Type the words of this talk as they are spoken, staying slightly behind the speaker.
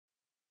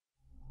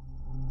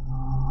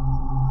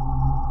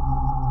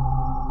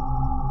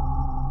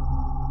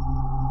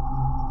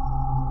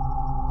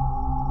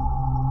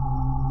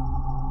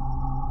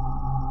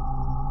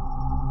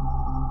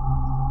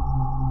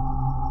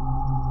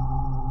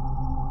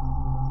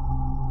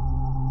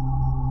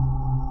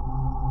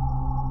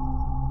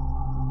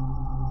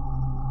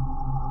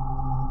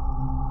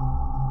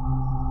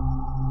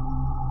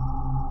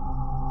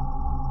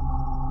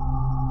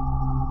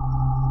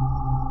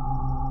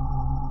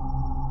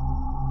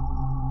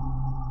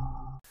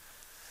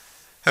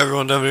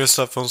Everyone,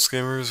 WSF phone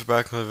scammers, we're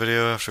back in the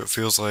video after it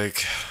feels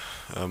like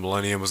a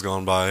millennium has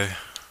gone by.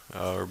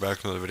 We're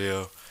back in the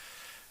video,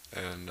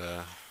 and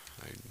I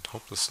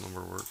hope this number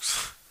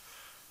works.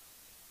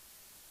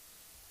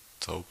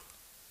 Let's hope.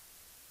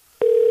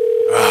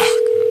 Ah,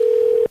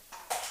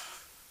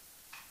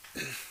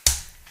 good.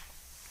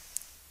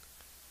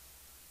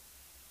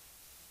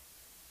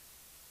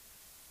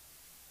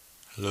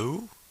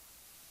 Hello?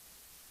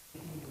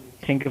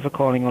 Thank you for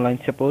calling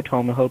online support.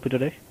 How may I help you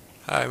today?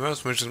 Hi, I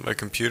was mentioning my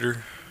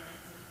computer.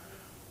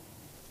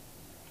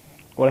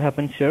 What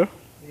happened, sir?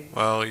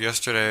 Well,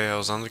 yesterday I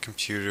was on the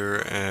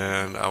computer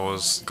and I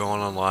was going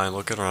online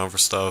looking around for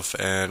stuff,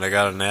 and I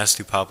got a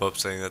nasty pop-up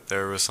saying that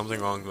there was something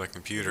wrong with my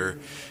computer.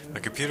 My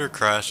computer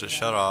crashed, it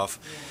shut off,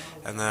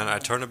 and then I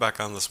turned it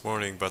back on this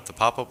morning, but the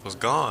pop-up was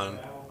gone.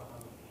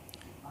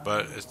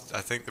 But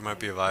I think there might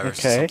be a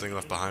virus or Okay. something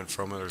left behind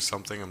from it or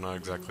something, I'm not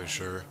exactly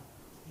sure.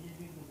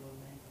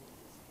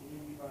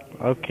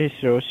 Okay,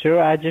 sir,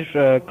 I just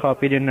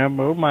copied your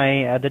number.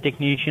 My other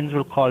technicians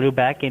will call you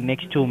back in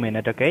next 2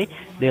 minutes, okay?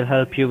 They'll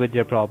help you with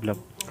your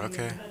problem.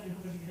 Okay.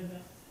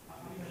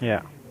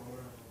 Yeah.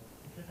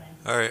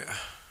 Alright.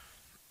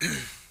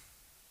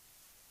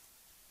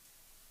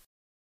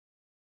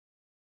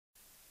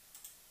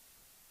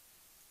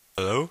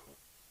 Hello?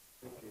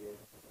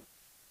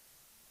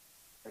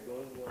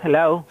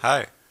 Hello.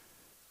 Hi.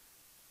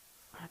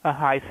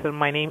 Hi, sir.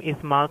 My name is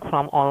Mark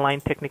from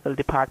Online Technical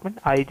Department.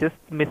 I just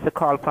missed a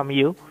call from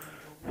you,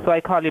 so I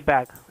call you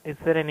back. Is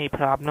there any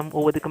problem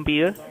over the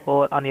computer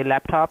or on your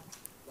laptop?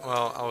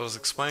 Well, I was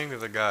explaining to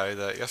the guy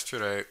that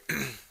yesterday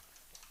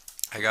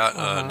I got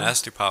a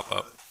nasty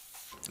pop-up.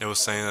 It was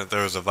saying that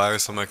there was a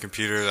virus on my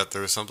computer, that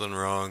there was something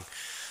wrong,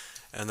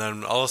 and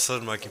then all of a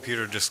sudden my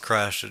computer just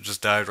crashed. It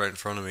just died right in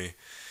front of me.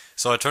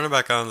 So I turned it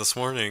back on this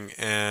morning,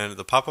 and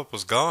the pop-up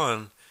was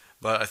gone,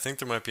 but I think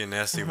there might be a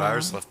nasty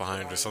virus left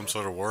behind or some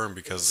sort of worm,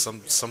 because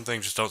some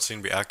things just don't seem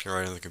to be acting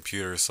right on the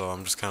computer, so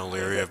I'm just kind of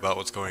leery about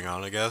what's going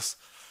on, I guess.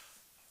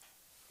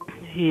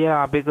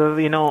 Yeah, because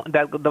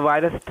that the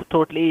virus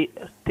totally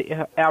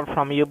out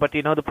from you, but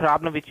the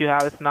problem which you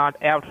have is not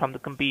out from the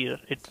computer.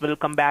 It will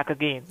come back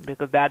again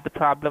because that the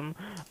problem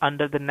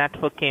under the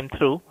network came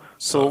through.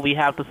 So we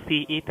have to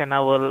see it and I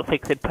will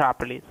fix it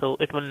properly. So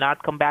it will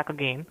not come back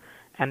again,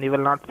 and you will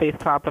not face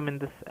problem in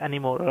this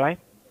anymore, right?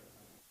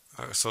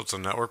 So it's a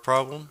network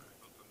problem?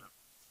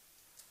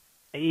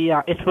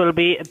 Yeah, it will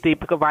be the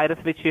virus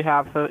which you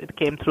have, so it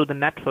came through the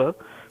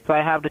network. So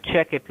I have to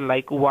check it,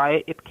 like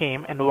why it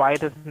came and why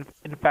it is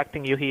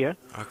infecting you here.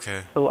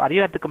 Okay. So are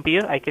you at the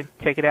computer? I can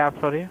check it out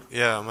for you.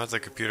 Yeah, I'm at the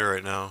computer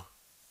right now.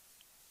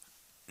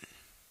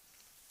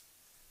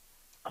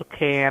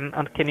 Okay, and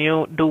can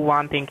you do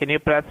one thing? Can you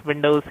press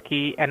Windows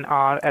key and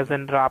R as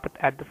in drop it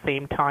at the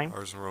same time?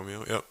 R's and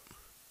Romeo, yep.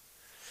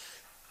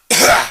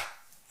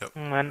 Yep.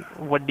 And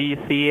what do you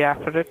see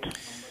after it?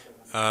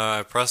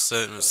 I pressed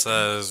it and it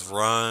says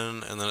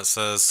run, and then it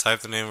says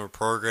type the name of a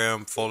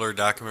program, folder,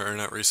 document, or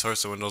internet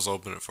resource, and Windows will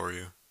open it for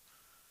you.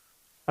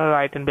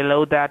 Alright, and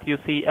below that you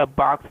see a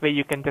box where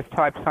you can just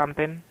type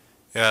something.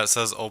 Yeah, it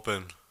says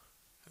open,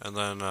 and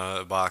then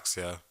a box,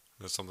 yeah.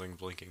 There's something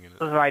blinking in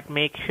it. Right,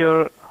 make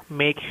sure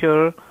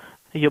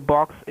your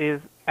box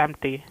is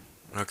empty.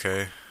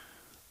 Okay.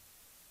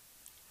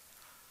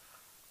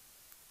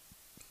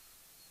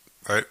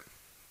 Right.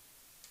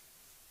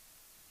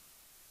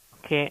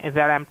 Okay, is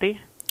that empty?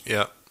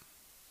 Yeah.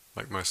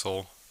 Like my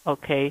soul.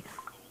 Okay.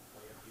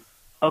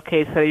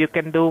 Okay, so you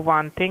can do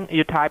one thing.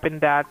 You type in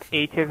that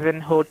H is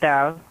in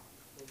hotel.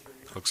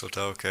 Hooks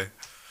Hotel, okay.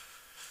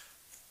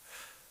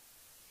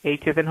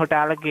 H is in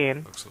hotel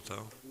again. Hooks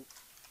Hotel.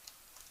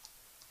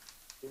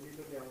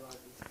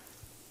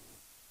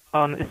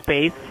 On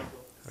space.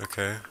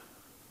 Okay.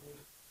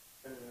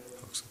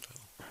 Hooks Hotel.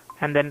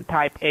 And then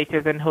type H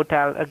is in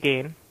hotel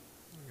again.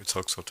 It's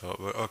Hooks Hotel,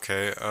 but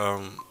okay.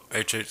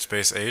 H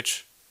space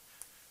H.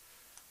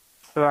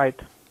 Right.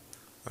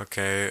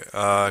 Okay.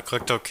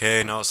 Clicked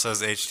OK. Now it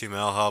says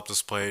HTML help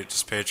displayed.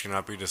 This page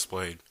cannot be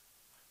displayed.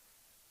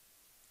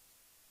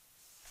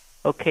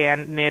 Okay,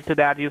 and near to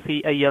that you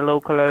see a yellow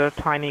color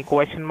tiny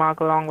question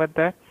mark along with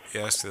that.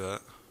 Yeah, I see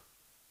that.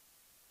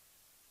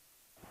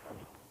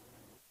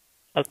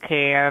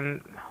 Okay,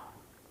 and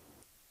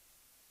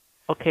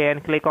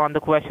click on the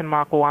question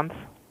mark once.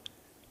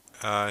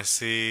 I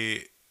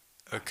see.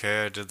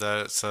 Okay, I did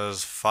that. It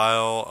says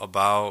file,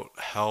 about,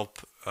 help,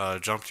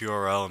 jump to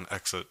URL, and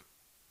exit.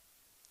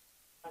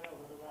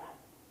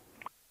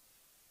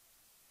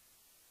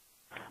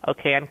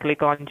 Okay, and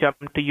click on jump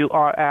to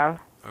URL.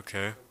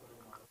 Okay.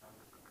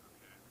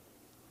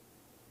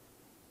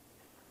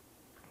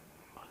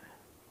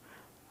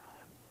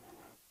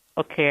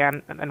 Okay,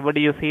 and what do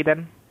you see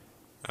then?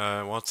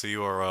 It wants a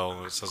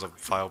URL. It says a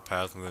file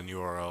path and then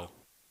URL.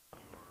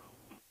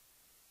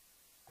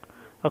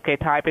 Okay,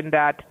 type in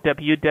that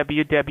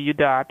www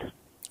dot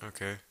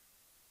Okay.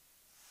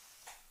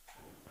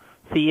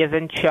 C as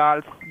in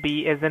Charles,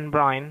 B as in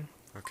Brian,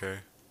 Okay.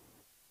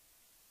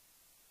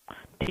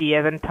 T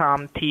as in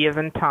Tom, T as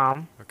in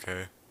Tom,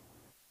 Okay.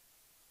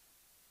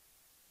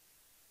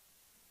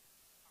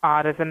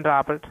 R as in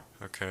Robert.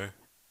 Okay.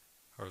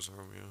 R's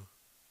Romeo.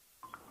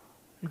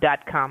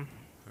 .com.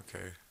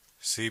 Okay.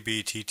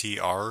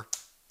 CBTTR.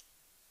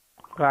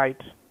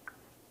 Right.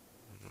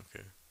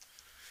 Okay.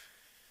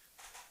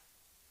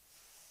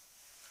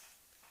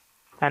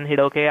 And hit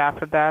OK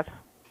after that.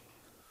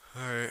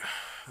 Alright.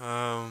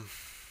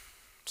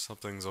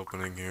 Something's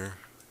opening here.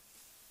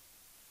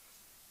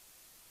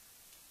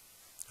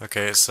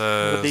 Okay, it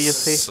What do you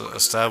says see?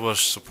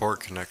 establish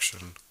support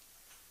connection.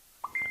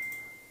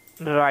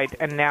 Right,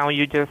 and now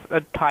you just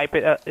type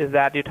it.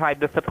 You type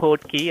the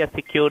support key, a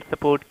secured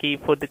support key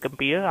for the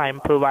computer I am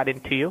providing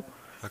to you.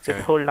 Okay.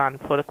 Just hold on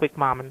for a quick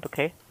moment,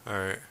 okay?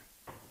 Alright.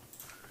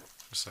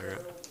 A second.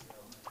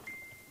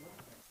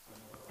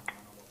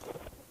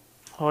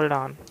 Hold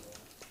on.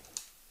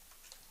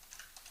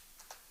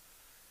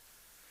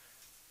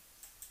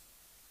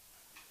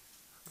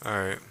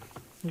 Alright.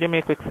 Give me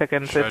a quick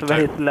second. Should It's I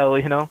very type- slow,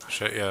 you know.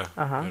 Yeah.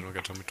 Uh-huh. I don't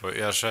get to me to it.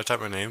 Yeah, should I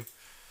type my name?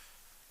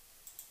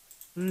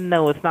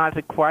 No, it's not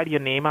required your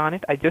name on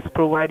it. I just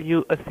provide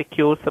you a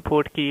secure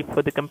support key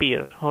for the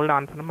computer. Hold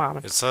on for a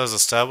moment. It says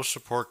establish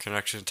support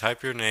connection.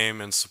 Type your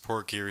name and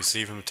support key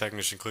received from the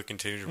technician. Click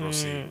continue to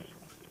proceed.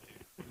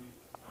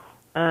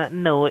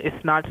 No,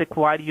 it's not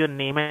required your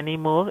name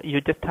anymore.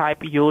 You just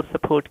type your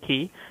support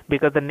key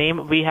because the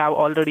name we have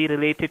already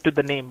related to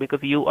the name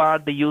because you are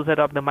the user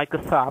of the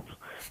Microsoft.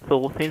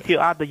 So since you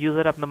are the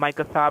user of the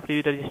Microsoft,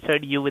 we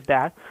registered you with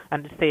that,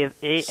 and it says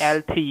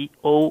ALTOONAL.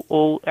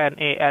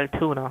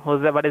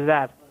 What is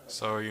that?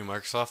 So are you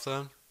Microsoft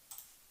then?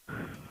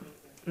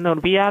 No,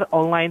 we are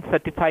online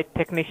certified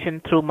technician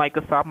through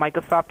Microsoft.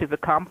 Microsoft is a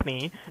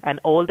company, and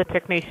all the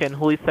technician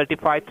who is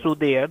certified through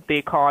there,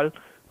 they call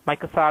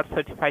Microsoft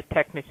certified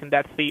technician.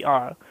 That's we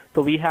are.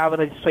 So we have a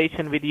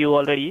registration with you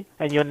already,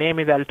 and your name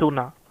is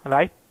Altoona,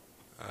 right?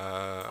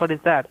 What is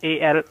that?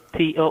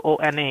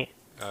 ALTOONA.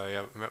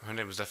 Yeah, my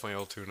name is definitely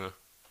Altoona.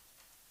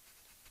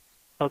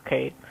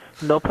 Okay,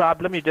 no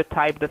problem. You just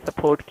type the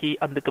support key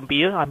on the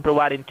computer. I'm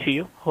providing to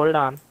you. Hold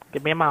on.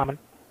 Give me a moment.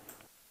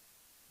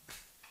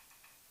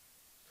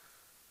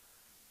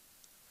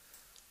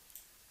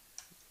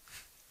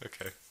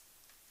 Okay.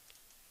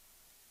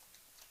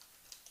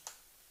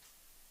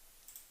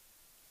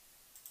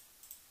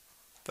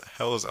 The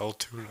hell is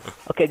Altoona?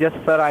 Okay, just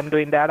sir, I'm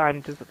doing that.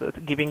 I'm just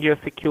giving you a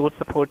secure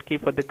support key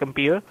for the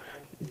computer.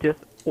 Just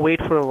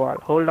wait for a while.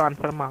 Hold on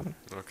for a moment.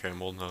 Okay, I'm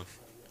holding on.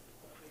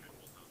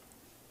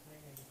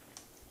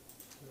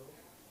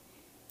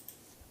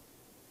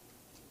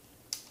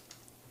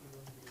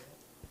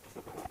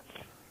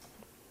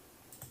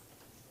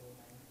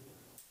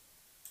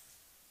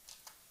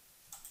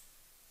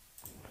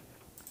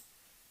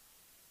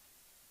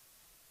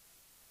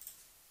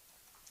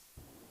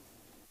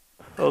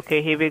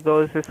 Okay, here we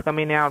go. This is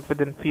coming out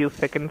within few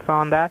seconds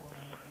on that.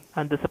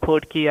 And the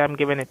support key, I'm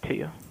giving it to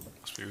you.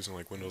 Must be using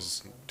like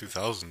Windows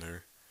 2000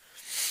 there.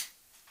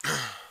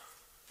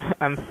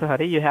 I'm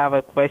sorry, you have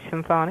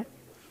questions on it?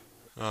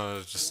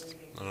 Just,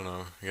 I don't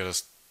know. You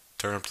gotta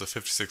turn up to the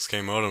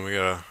 56K modem. We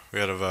gotta,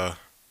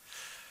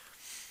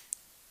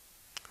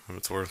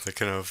 what's worth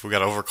thinking of? We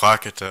gotta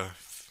overclock it to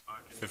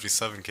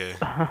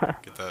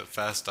 57K. Get that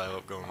fast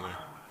dial-up going there.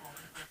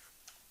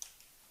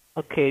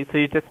 Okay, so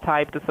you just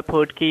type the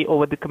support key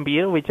over the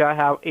computer, which I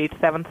have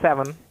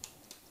 877.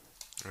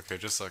 Okay,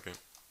 just a second.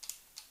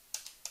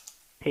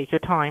 Take your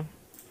time.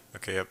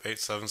 Okay, yep,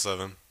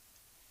 877.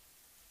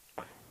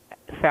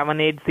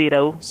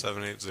 780.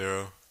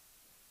 780.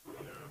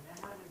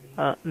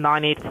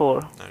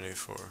 984.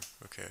 984.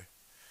 Okay.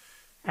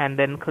 And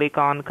then click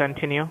on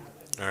continue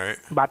Alright.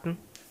 button.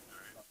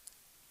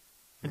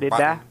 You did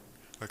that?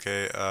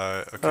 Okay,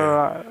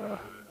 okay.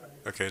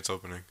 Okay, it's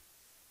opening.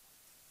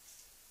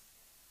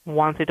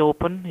 Once it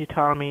open, you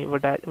tell me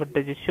what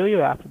did it show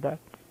you after that?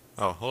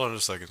 Oh, hold on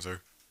just a second,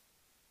 sir.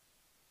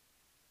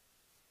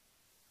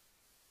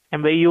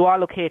 And where you are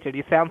located,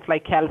 you sounds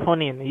like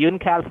Californian. You in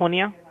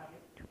California?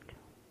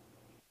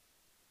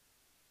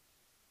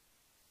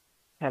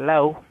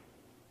 Hello?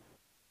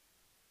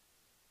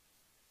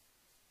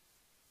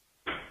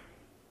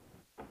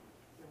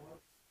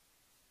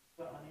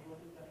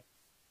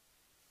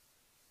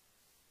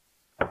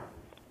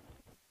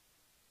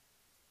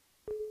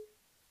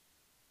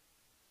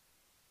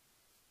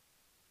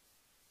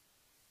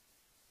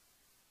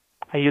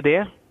 Are you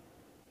there?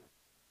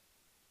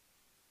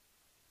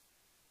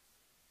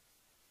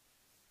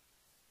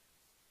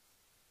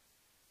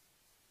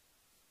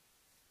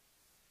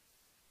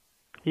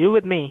 You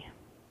with me?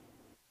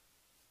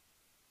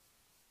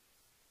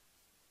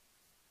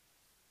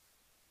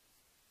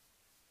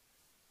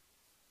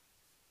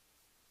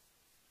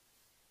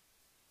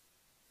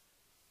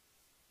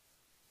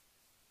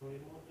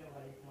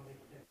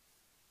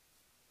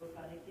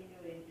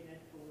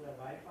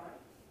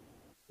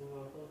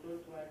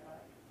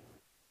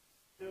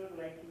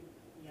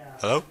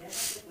 Hello?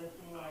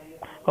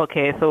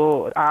 Okay,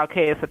 so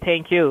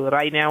thank you.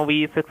 Right now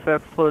we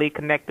successfully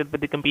connected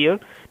with the computer.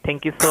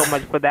 Thank you so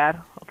much for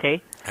that.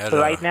 Okay. So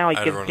right now I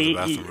had to can run see. to the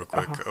bathroom real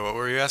quick. What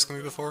were you asking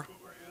me before?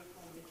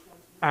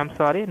 I'm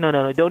sorry?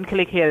 No. Don't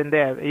click here and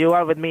there. You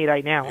are with me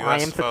right now. You I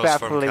am asked if I was from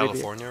successfully with you.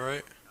 California,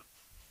 right?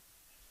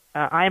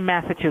 I am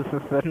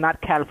Massachusetts, sir,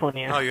 not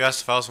California. No, you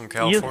asked if I was from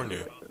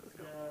California.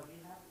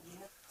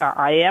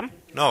 I am?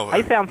 No.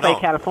 I sound like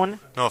California.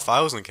 No, if I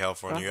was in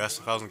California. You asked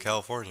if I was in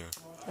California.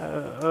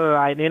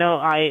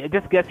 I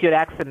just guess your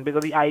accent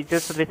because I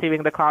just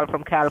receiving the call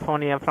from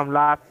California from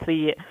last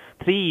three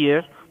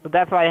years. So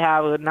that's why I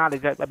have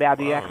knowledge about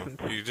the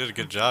accent. You did a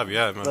good job.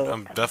 Yeah,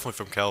 I'm definitely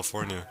from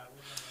California.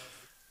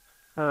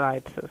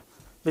 Alright, sir.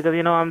 Because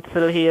I'm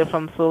still here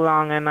from so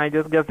long, and I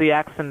just get the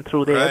accent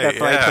through there. Right, that's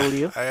why I told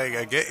you.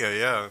 I get you.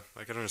 Yeah,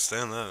 I can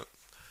understand that.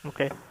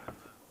 Okay.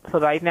 So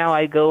right now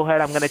I go ahead.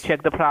 I'm gonna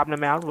check the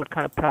problem out. What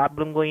kind of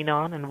problem going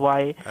on, and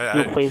why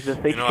you face this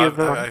issue?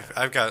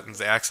 I've gotten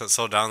the accent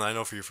so down that I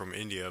know you're from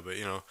India, but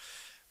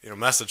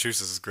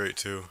Massachusetts is great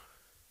too.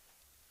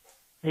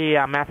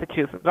 Yeah,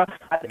 Massachusetts.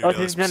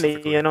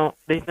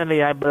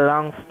 Originally I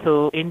belongs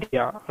to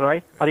India,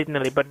 right?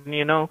 Originally, but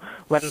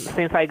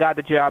since I got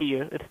the job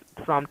here, it's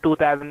from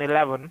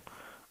 2011.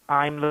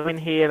 I'm living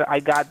here. I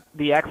got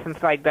the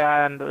accents like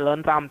that and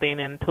learn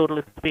something and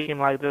totally speaking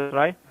like this,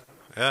 right?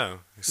 Yeah,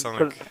 you sound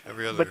like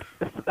every other.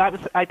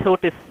 But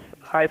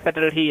I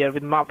settled here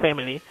with my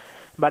family.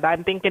 But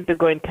I'm thinking to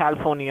go in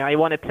California. I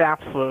want to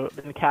transfer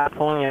in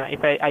California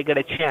if I get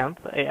a chance.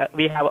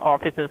 We have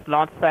office in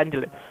Los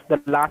Angeles. The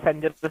Los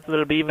Angeles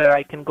will be where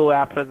I can go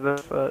after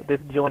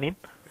this joining.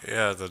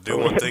 Yeah, the do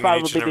one thing if I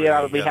each will and be there, everything.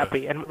 I'll be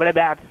happy. And what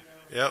about?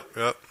 Yep.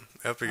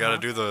 You gotta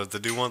do the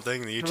do one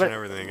thing each and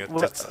everything.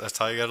 That's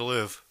how you gotta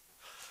live.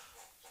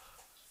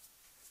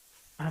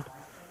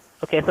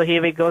 Okay, so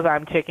here we go.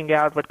 I'm checking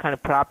out what kind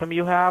of problem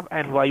you have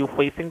and why you're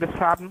facing this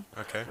problem.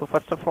 Okay. So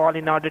first of all,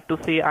 in order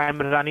to see, I'm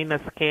running a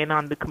scan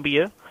on the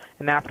computer,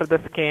 and after the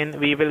scan,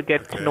 we will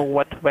get to know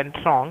what went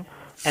wrong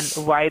and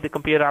why the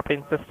computer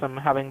operating system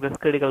having this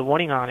critical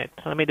warning on it.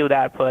 Let me do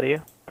that for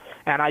you.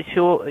 And it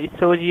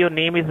shows your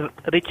name is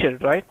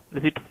Richard, right?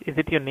 Is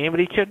it your name,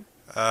 Richard?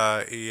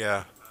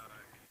 Yeah.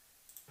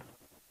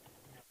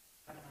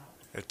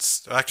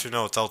 It's actually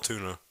no, it's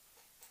Altoona.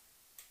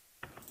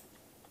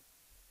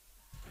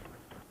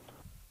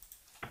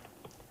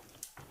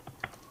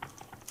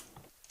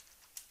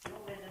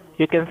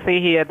 You can see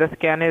here the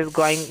scan is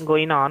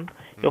going on.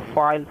 Your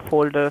file,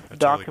 folders,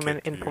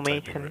 document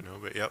information. Right now,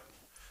 but yep.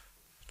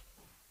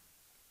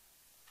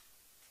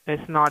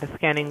 It's not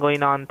scanning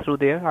going on through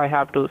there. I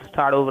have to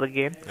start over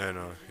again. I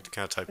know. You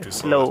can't type too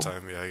slow all the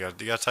time. Yeah, you got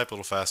to type a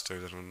little faster,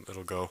 then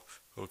it'll go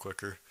a little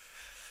quicker.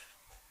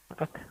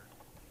 Okay.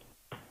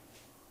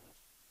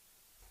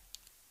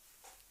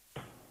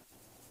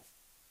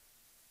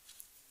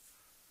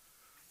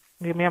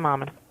 Give me a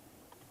moment.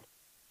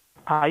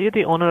 Are you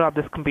the owner of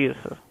this computer,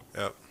 sir?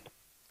 Yep.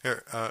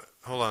 Here,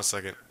 hold on a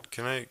second.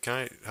 Can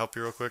I help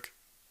you real quick?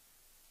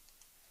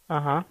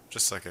 Uh-huh.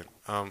 Just a second.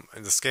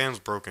 And the scan's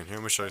broken. Here,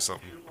 let me show you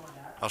something.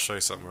 I'll show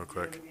you something real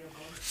quick.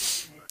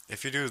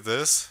 If you do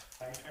this,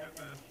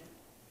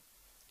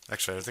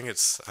 actually, I think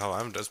it's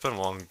been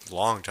a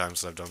long time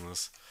since I've done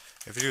this.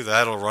 If you do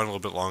that, it'll run a little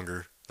bit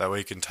longer. That way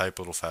you can type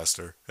a little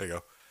faster. There you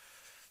go.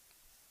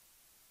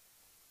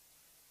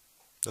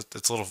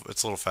 It's a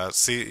little fast.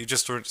 See,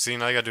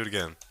 now you gotta do it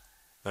again.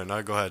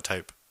 Now go ahead,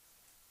 type.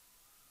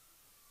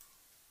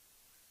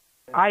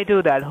 I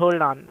do that.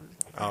 Hold on.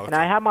 Oh, okay. And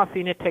I have my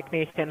senior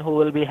technician who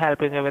will be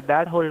helping me with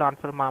that. Hold on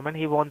for a moment.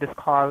 He wants this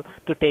call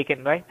to take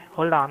in, right?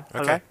 Hold on. Okay.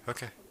 Alright?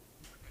 Okay.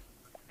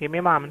 Give me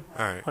a moment.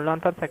 All right. Hold on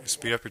for a second.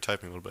 Speed up your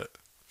typing a little bit.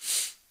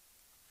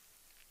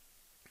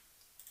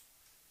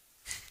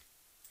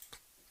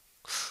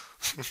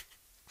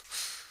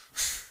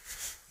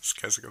 This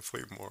guy's a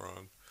complete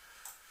moron.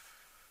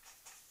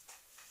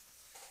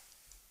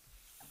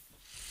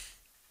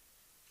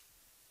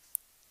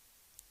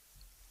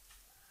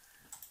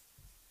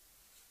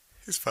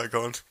 He's probably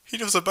going, he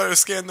knows a better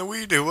scan than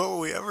we do. What will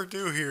we ever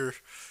do here?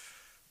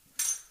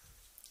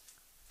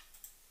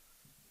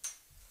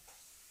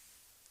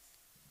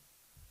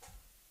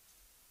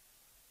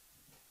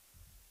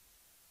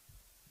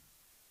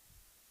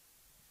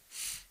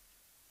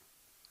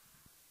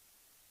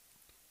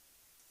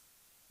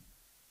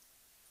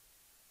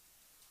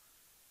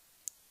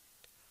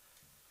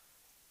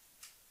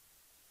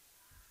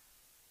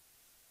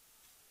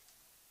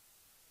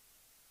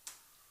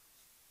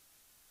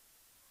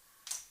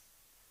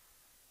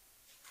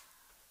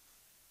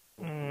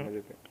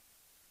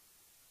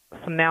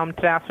 So now I'm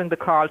transferring the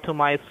call to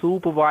my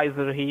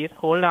supervisor here.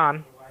 Hold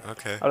on.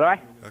 Okay. Alright?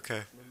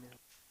 Okay.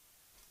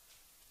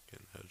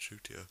 Getting how to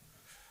shoot you.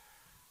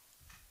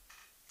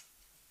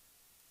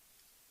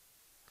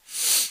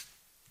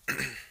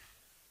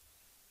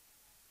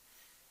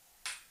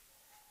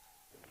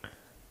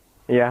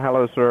 Yeah,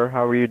 hello sir.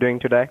 How are you doing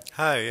today?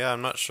 Hi, yeah,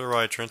 I'm not sure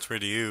why I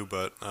transferred to you,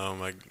 but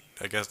I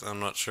guess I'm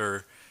not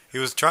sure. He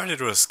was trying to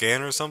do a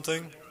scan or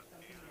something?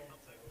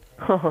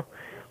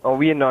 Oh,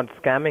 we are not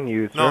scamming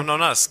you, sir. No, not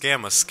a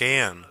scam, a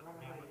scan.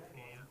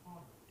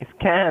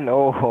 Scan?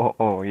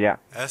 Oh, yeah.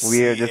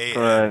 We are just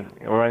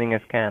running a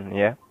scan,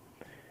 yeah.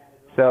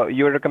 So,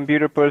 you're a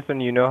computer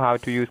person, you know how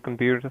to use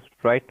computers,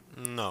 right?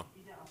 No.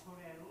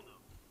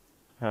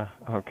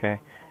 Okay.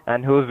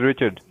 And who's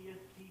Richard?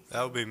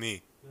 That would be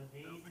me.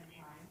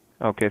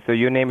 Okay, so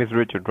your name is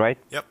Richard, right?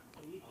 Yep.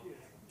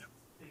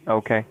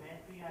 Okay.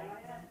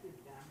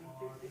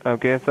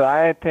 Okay, so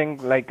I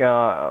think like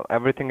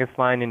everything is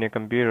fine in your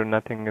computer.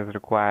 Nothing is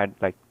required.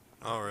 Like,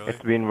 oh, really?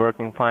 it's been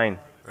working fine.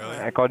 Really?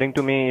 According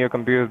to me, your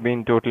computer's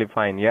been totally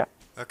fine. Yeah.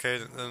 Okay,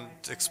 then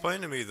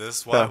explain to me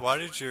this. Why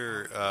did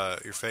your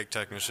fake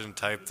technician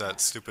type that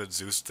stupid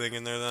Zeus thing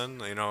in there then?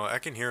 You know, I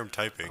can hear him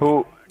typing.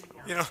 Who?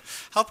 You know,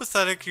 how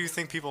pathetic do you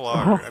think people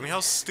are? I mean, how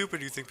stupid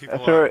do you think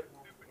people Sir,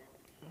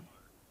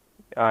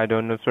 are? I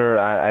don't know, sir.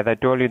 As I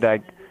told you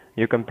that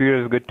your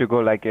computer is good to go.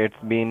 Like, it's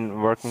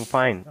been working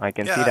fine. I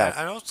can see that.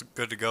 I know it's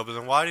good to go, but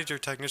then why did your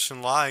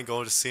technician lie and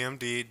go to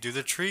CMD, do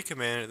the tree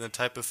command, and then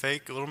type a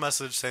fake little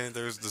message saying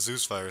there's the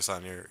Zeus virus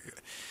on here?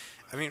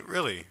 I mean,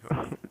 really?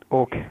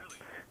 Okay.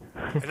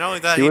 And not only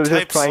that, he he was just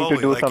typed trying slowly.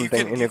 to do Like,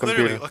 something in your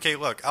computer. Okay,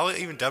 look, I'll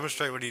even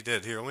demonstrate what he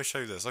did. Here, let me show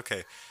you this.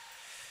 Okay,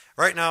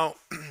 right now,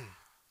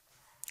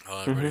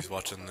 everybody's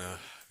watching the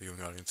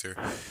viewing audience here.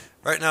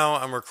 Right now,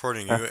 I'm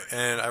recording you,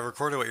 and I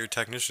recorded what your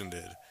technician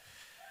did.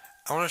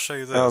 I want to show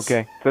you this.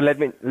 Okay, so let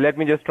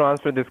me just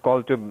transfer this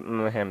call to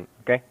him.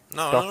 Okay.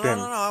 No.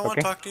 I want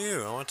to talk to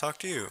you. I want to talk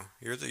to you.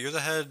 You're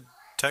the head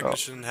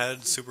technician,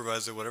 head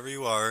supervisor, whatever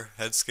you are,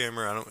 head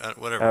scammer.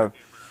 Whatever.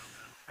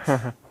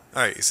 All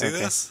right, you see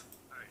this?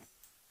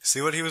 See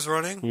what he was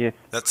running? Yes.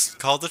 That's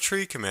called the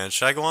tree command.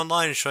 Should I go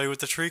online and show you what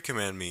the tree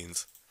command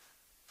means?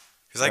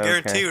 Because I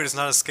guarantee you it's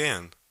not a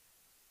scan.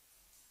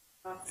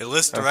 It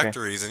lists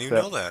directories, and you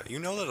know that. You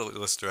know that it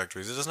lists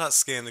directories. It does not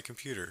scan the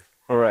computer.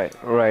 Right.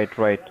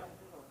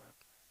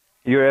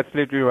 You're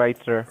absolutely right,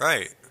 sir.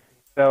 Right.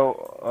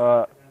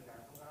 So,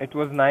 it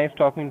was nice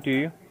talking to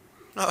you.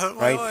 No,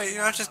 wait,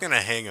 you're not just going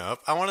to hang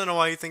up. I want to know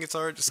why you think it's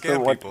hard to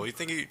scam people. You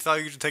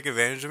thought you could take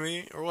advantage of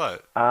me, or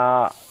what?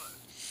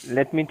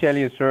 Let me tell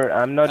you, sir,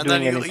 I'm not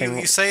doing anything.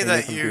 You say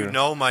that you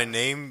know my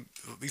name.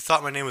 You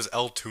thought my name was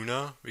El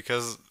Tuna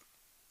because,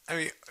 I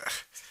mean,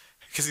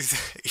 because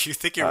you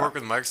think you work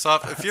with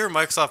Microsoft. If you're a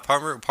Microsoft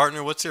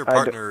partner, what's your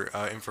partner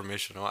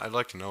information? I'd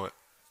like to know it.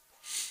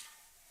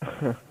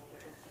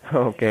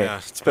 Okay. Yeah,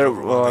 so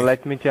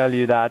let me tell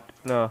you that.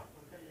 No.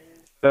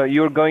 So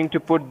you're going to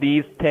put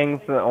these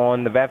things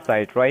on the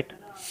website, right?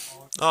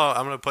 Oh,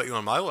 I'm going to put you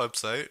on my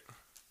website.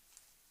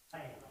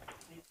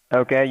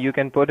 Okay, you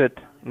can put it.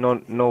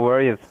 No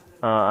worries.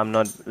 I'm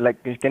not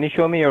like. Can you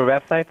show me your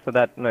website so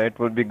that it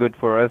would be good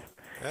for us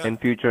in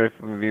future if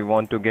we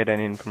want to get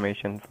any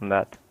information from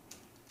that.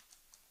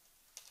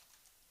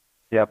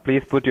 Yeah,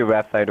 please put your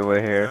website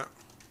over here. Yeah.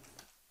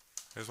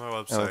 Here's my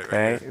website.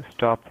 Okay, right here.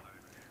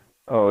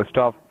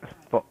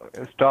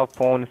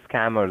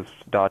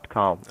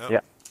 stopphone.com. Yep.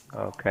 Yeah.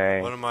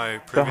 Okay. One of my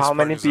previous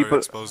partners already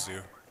exposed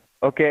you.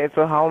 Okay,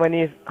 so how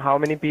many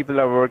people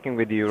are working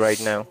with you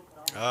right now?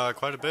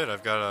 Quite a bit.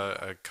 I've got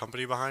a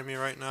company behind me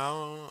right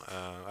now.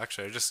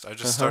 Actually, I just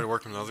started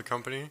working with another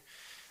company,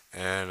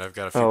 and I've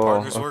got a few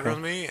partners working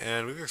with me,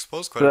 and we've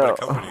exposed quite a bit of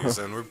companies,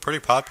 and we're pretty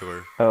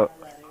popular.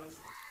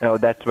 Oh,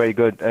 that's very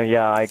good.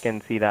 Yeah, I can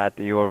see that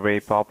you are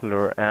very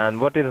popular. And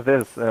what is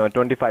this?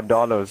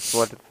 $25.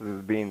 What has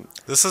been?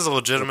 This is a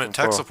legitimate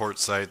tech support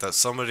site that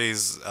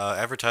somebody's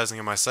advertising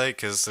on my site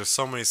because there's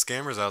so many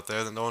scammers out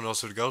there that no one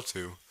knows who to go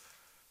to.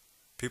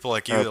 People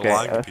like you that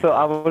lie to people. So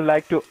I would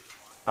like to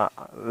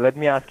let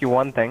me ask you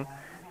one thing.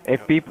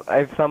 If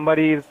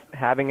somebody is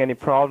having any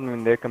problem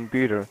in their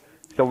computer,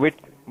 so which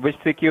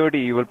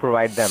security you will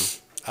provide them?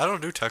 I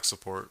don't do tech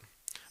support.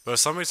 But if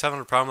somebody's having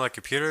a problem with their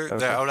computer,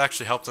 I would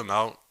actually help them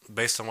out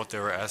based on what they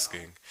were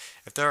asking.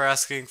 If they were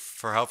asking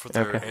for help with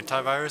their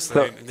antivirus,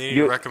 they need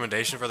a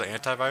recommendation for the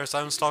antivirus, I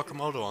would install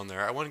Komodo on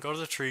there. I wouldn't go to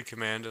the tree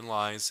command and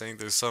lie saying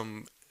there's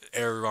some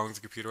error wrong with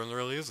the computer when there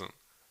really isn't.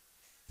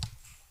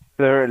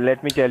 Sir,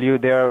 let me tell you,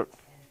 there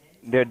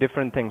are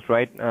different things,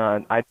 right?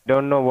 I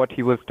don't know what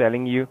he was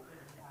telling you.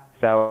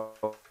 So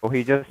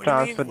he just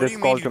transferred this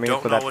call to me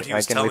so that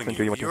I can listen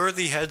to you. You're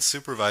the head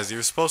supervisor.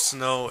 You're supposed to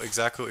know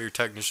exactly what your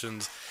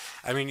technicians...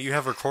 I mean, you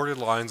have recorded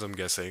lines, I'm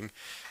guessing.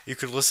 You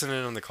could listen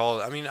in on the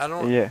call. I mean, I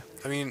don't... Yeah.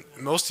 I mean,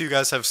 most of you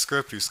guys have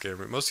script, most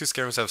of you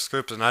scammers have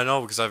scripts, and I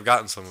know because I've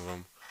gotten some of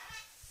them.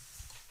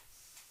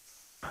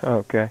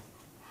 Okay.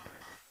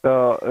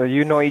 So,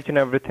 you know each and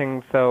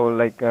everything, so,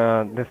 like,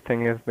 this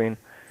thing has been...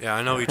 Yeah,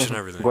 I know each and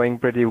everything. Going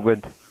pretty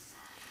good.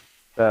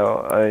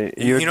 So,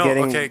 you're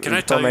getting can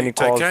I tell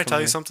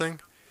you something?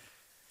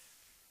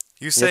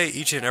 You say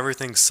each and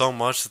everything so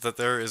much that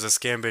there is a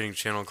scam baiting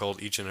channel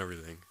called Each and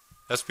Everything.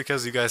 That's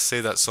because you guys say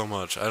that so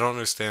much. I don't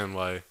understand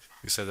why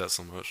you say that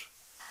so much.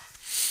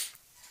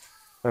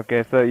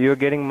 Okay, so you're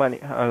getting money,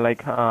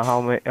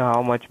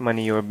 how much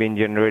money you're been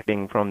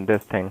generating from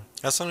this thing?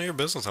 That's none of your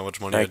business how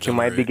much money I generate. You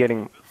might be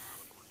getting...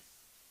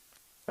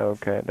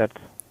 Okay, that's...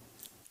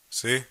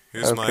 See?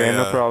 Here's no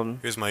problem.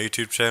 Here's my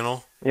YouTube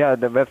channel. Yeah,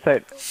 the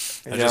website.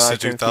 I just hit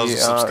 2,000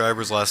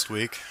 subscribers last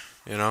week,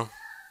 you know?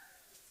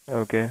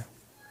 Okay.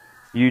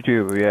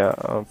 YouTube, yeah,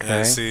 okay.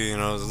 Yeah, see, you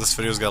know, this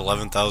video's got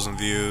 11,000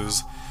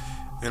 views.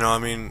 You know, I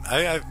mean, I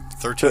have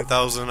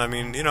 13,000. I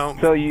mean, you know.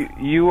 So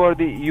you are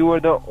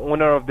the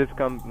owner of this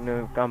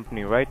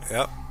company, right?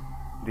 Yep.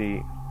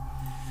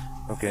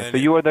 Okay. And so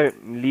you are the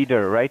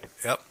leader, right?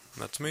 Yep,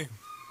 that's me.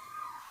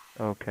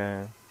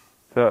 Okay.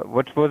 So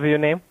what was your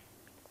name?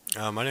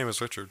 My name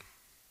is Richard,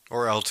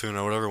 or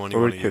Altuna, whatever one you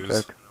want to use.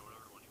 Okay.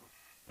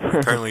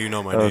 Apparently, you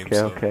know my name.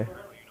 So. Okay.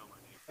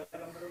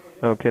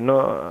 Okay.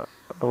 No,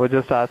 I was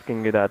just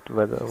asking you that.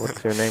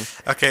 What's your name?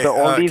 Okay. So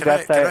all these can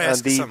I websites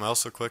ask you these something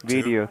else real quick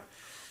videos. too?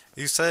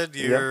 You said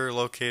you're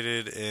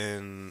located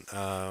in.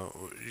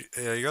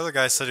 Your other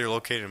guy said you're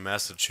located in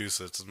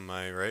Massachusetts. Am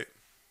I right?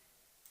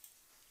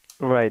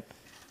 Right.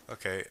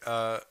 Okay.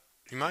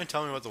 You mind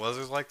telling me what the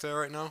weather's like there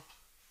right now?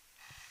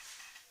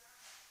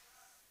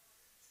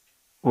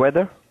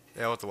 Weather?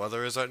 Yeah, what the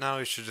weather is right now.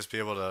 You should just be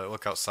able to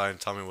look outside and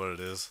tell me what it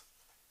is.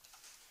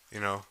 You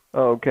know.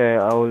 Okay,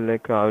 I will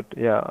look out.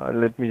 Yeah,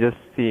 let me just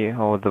see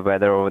how the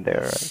weather over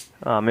there.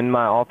 I'm in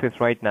my office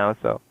right now,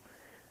 so.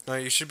 No,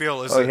 you should be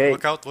able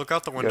to look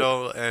out the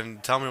window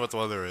and tell me what the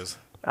weather is.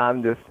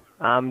 I'm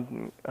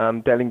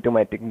telling to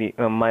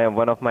my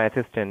one of my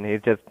assistant.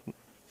 He's just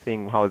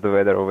seeing how's the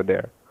weather over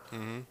there.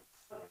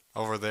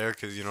 Over there,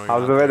 because you know.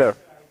 How's the weather?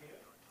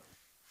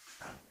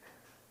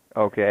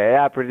 Okay,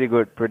 yeah, pretty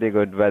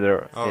good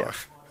weather. Oh, yeah.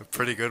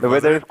 Pretty good. The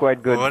weather is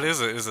quite good. What is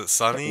it? Is it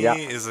sunny? Yeah.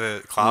 Is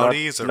it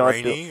cloudy? Is it not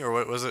rainy? Or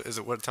what was it? Is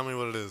it what? Tell me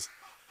what it is.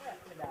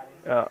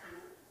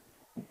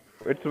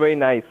 It's very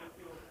nice.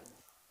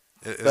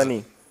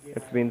 Sunny.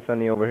 It's been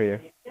sunny over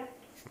here.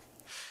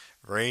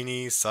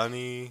 Rainy,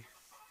 sunny.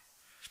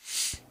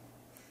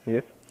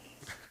 Yes.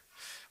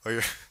 Or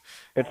you're.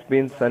 It's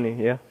been sunny,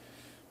 yeah.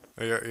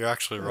 You're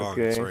actually wrong.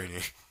 Okay. It's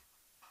rainy.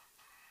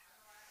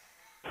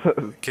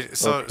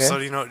 So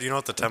do you know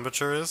what the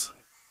temperature is?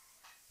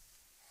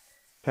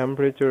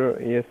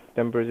 Temperature, yes,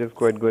 temperature is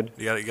quite good.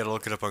 You gotta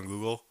look it up on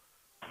Google.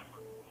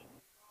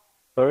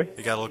 Sorry?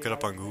 You gotta look it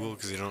up on Google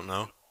because you don't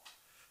know.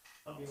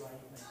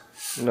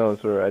 No,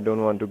 sir, I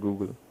don't want to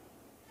Google.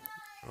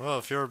 Well,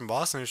 if you're in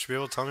Boston, you should be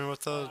able to tell me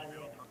what the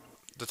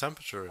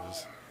temperature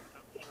is.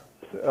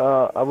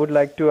 I would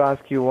like to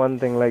ask you one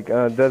thing. Like,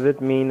 does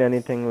it mean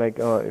anything? Like,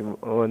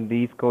 on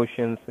these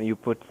questions, you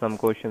put some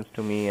questions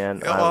to me,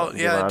 and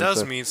it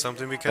does mean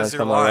something because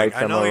you're lying.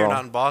 I know you're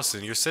not in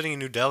Boston. You're sitting in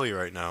New Delhi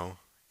right now.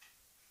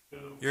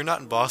 You're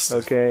not in Boston.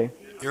 Okay.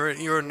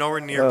 You're nowhere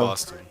near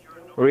Boston.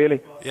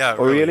 Really? Yeah.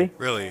 Oh, really?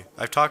 Really.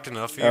 I've talked to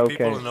enough of you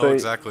people to know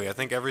exactly. I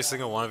think every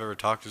single one I've ever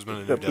talked to has been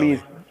in New Delhi.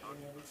 Please.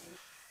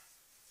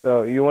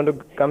 So you want to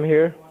come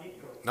here?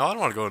 No, I don't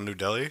want to go to New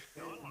Delhi.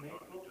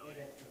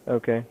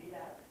 Okay.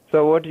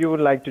 So what you would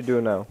like to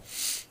do now?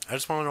 I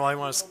just want to know why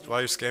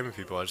you're scamming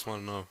people. I just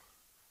want to know.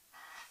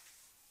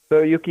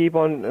 So you keep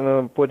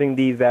on putting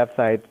these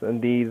websites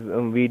and these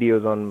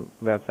videos on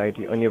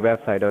your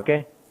website,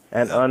 okay?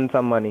 And earn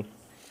some money.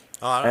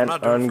 Oh, I'm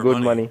not doing it for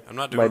money. I'm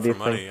not doing it for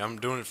money. Thing. I'm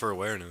doing it for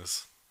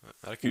awareness.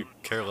 I could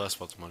care less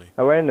about the money.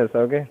 Awareness,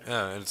 okay.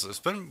 Yeah, it's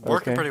been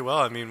working pretty well.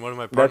 I mean, one of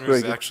my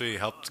partners actually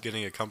helped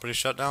getting a company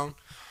shut down,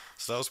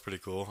 so that was pretty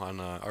cool on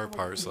our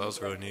part. So that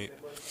was really neat.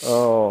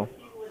 Oh.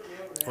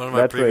 One of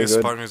my previous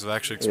partners have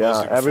actually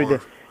exposed me before. Every day.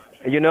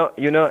 You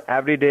know,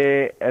 every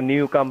day a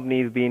new company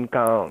is being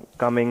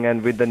coming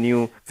and with the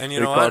new. And you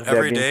know what?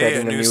 Every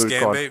day a new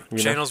scam bait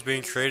channel is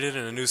being created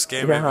and a new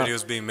scam bait video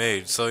is being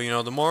made. So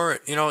the more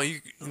the more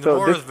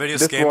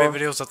scam bait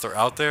videos that are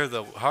out there,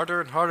 the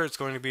harder and harder it's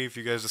going to be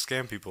for you guys to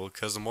scam people.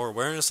 Because the more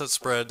awareness that's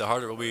spread, the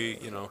harder it will be,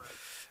 for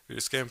you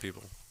to scam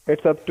people.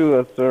 It's up to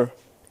us, sir.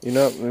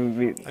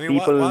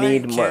 People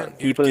need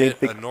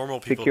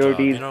normal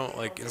security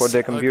for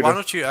their computer. Why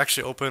don't you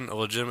actually open a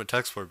legitimate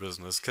tech support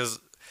business? Because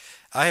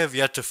I have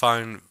yet to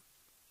find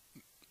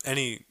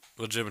any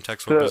legitimate tech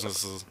support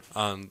businesses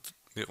on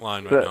the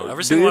line right now.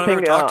 Every single one I've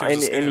ever talked to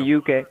is a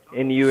scam.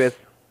 In US,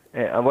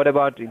 what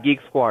about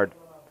Geek Squad?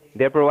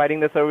 They're providing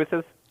the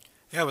services?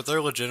 Yeah, but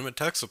they're legitimate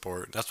tech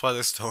support. That's why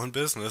they're still in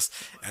business,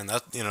 and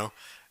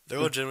they're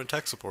legitimate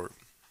tech support.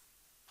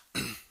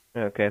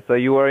 Okay, so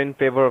you are in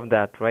favor of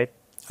that, right?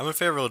 I'm in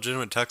favor of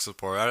legitimate tech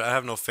support. I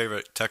have no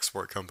favorite tech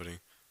support company.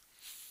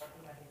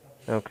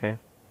 Okay.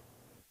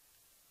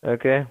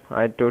 Okay,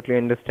 I totally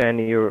understand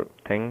your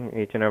thing,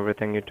 each and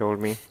everything you told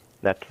me.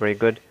 That's very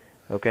good.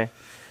 Okay.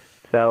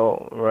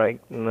 So, right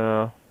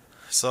now...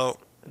 So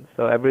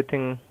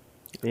everything...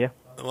 Yeah.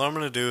 What I'm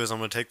going to do is I'm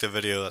going to take the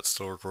video that's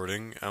still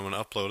recording, I'm going to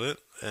upload it,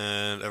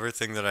 and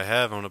everything that I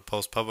have I'm going to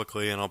post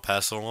publicly, and I'll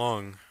pass it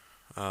along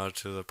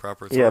to the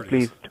proper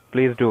authorities. Yeah,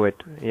 please do it.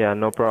 Yeah,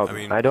 no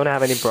problem. I don't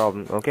have any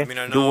problem, okay? I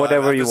know do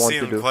whatever you want to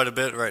do. I've been seeing quite a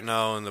bit right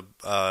now in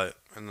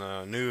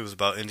the news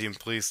about Indian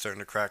police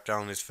starting to crack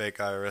down on these fake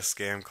IRS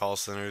scam call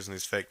centers and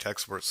these fake tech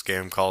support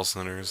scam call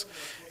centers.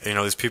 And,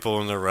 these people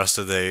when they're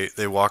arrested,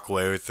 they walk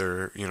away with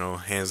their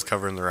hands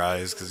covering their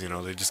eyes because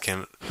they just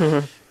can't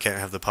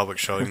have the public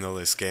show even though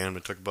they scammed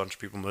and took a bunch of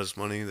people's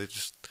money. They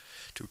just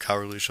too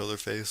cowardly to show their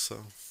face.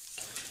 So.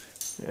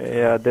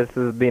 Yeah, this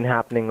has been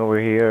happening over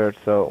here.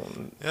 So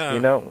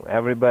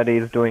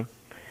everybody's doing.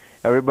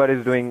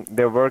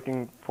 They're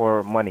working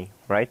for money,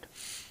 right?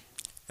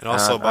 And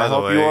also, by the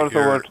way,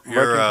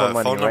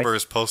 your phone number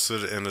is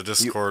posted in the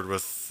Discord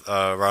with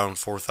around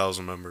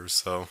 4,000 members,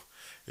 so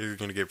you're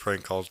going to get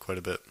prank called quite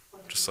a bit,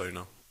 just so you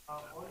know.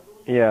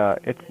 Yeah,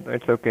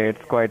 it's okay.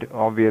 It's quite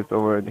obvious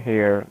over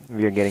here.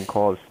 We are getting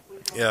calls.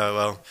 Yeah,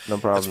 well, no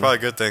problem. That's probably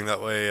a good thing.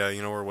 That way,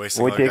 you know, we're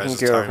wasting our guys'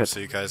 time,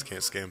 so you guys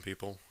can't scam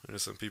people.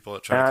 Innocent people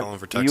that try to call in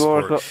for tech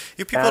support.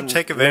 You people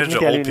take advantage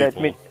of old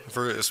people.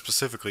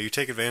 Specifically, you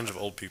take advantage of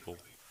old people,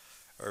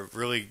 or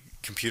really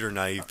computer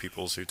naive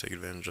people, so you take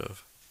advantage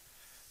of.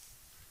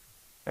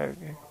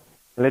 Okay.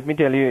 Let me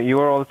tell you, you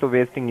are also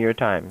wasting your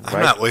time, right?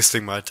 I'm not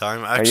wasting my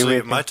time.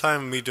 Actually, my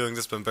time, me doing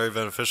this, has been very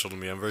beneficial to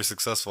me. I'm very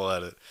successful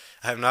at it.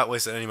 I have not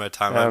wasted any of my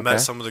time. I've met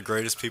some of the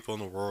greatest people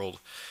in the world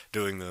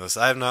doing this.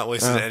 I have not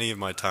wasted any of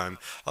my time.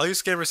 All you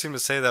scammers seem to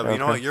say that, but you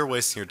know what? You're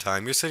wasting your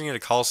time. You're sitting at a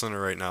call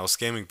center right now,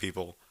 scamming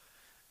people.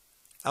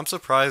 I'm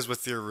surprised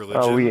with your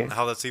religion,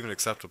 how that's even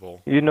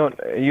acceptable. You know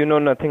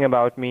nothing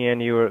about me,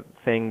 and you're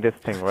saying this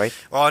thing, right?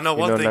 Well, I know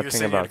one thing. You're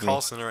sitting at a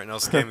call center right now,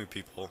 scamming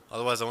people.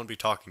 Otherwise, I wouldn't be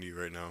talking to you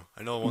right now.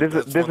 I know one. This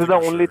is the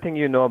only thing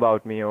you know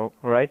about me,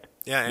 right?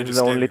 Yeah, and this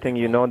is the only thing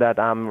you know, that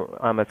I'm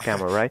a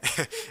scammer, right?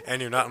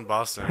 And you're not in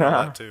Boston. I know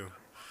that too.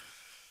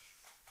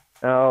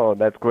 Oh,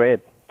 that's great.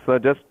 So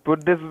just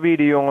put this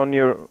video on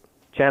your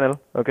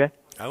channel, okay?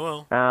 I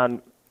will. And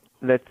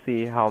let's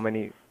see how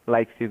many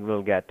likes you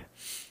will get.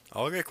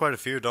 I'll get quite a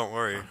few, don't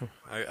worry.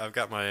 I've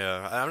got my,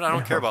 I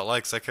don't care about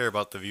likes, I care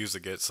about the views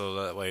it gets, so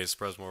that way it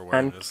spreads more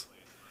awareness.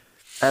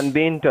 And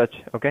be in touch,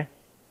 okay?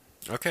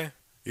 Okay.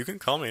 You can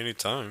call me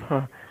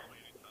anytime.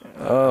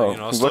 Oh, you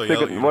know,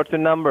 what's your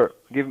number?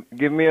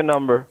 Give me your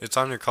number. It's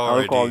on your caller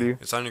ID. I'll call you.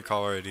 It's on your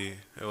caller ID,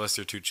 unless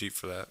you're too cheap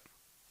for that.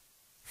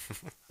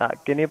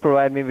 Can you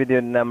provide me with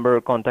your number,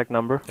 contact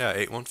number? Yeah,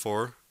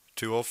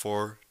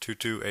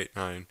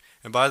 814-204-2289.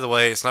 And by the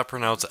way, it's not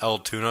pronounced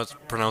L2, it's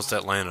pronounced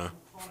Atlanta.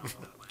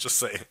 Just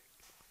saying.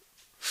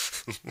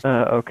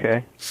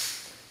 Okay.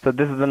 So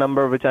this is the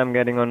number which I'm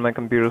getting on my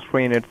computer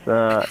screen. It's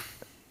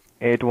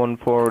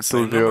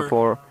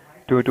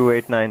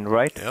 814-204-2289,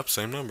 right? Yep,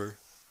 same number.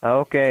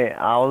 Okay,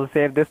 I'll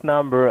save this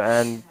number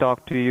and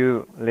talk to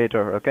you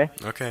later, okay?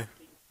 Okay.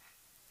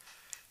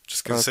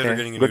 Just consider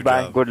getting a new job.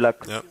 Goodbye, good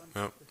luck. Yep.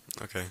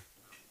 Okay.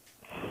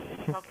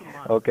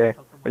 Okay.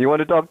 You want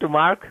to talk to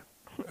Mark?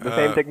 The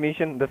same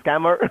technician, the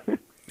scammer?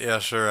 Yeah,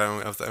 sure.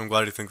 I'm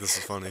glad you think this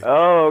is funny.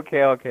 Oh,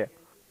 okay.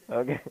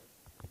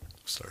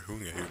 Sorry, who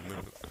here in a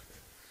minute?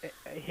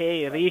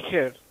 Hey,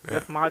 Richard.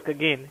 That's Mark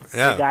again.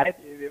 Yeah. You got it?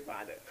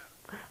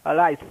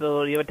 Alright,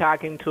 so you were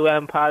talking to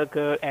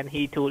Parker, and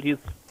he told you,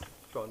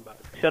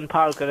 Sean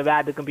Parker,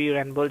 about the computer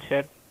and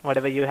bullshit,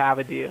 whatever you have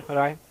with you,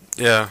 alright?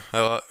 Yeah,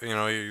 you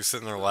know, you're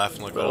sitting there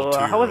laughing like little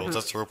 2-year-olds.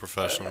 That's real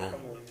professional.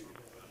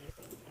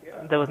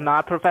 That was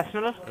not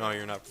professional? No,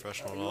 you're not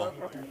professional at all.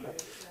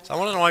 So I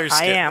want to know why you're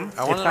I am.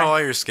 I want to know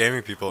why you're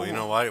scamming people. You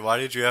know, why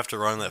did you have to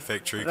run that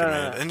fake tree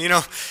command? And you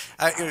know,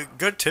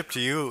 good tip to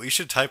you. You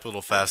should type a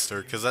little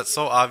faster, because that's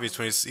so obvious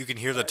when you can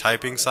hear the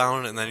typing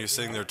sound, and then you're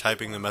sitting there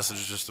typing, the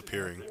message just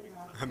appearing.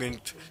 I mean,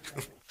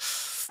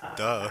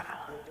 duh.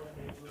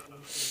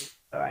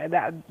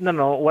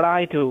 No. What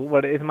I do,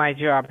 what is my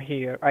job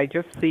here? I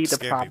just see the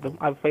problem.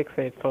 I fix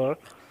it for.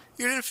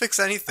 You didn't fix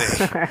anything.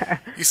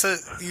 you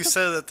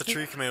said that the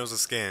tree command was a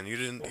scan. You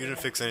didn't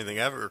fix anything.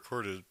 I have it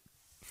recorded.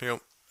 You know,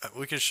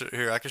 we can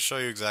here. I can show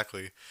you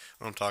exactly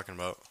what I'm talking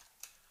about.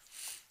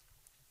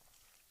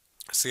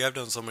 See, I've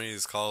done so many of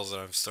these calls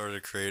that I've started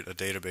to create a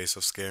database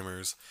of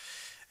scammers,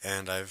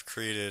 and I've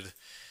created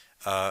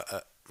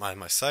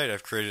my site.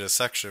 I've created a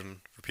section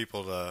for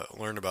people to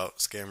learn about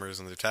scammers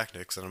and their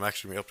tactics, and I'm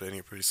actually going to be updating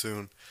it pretty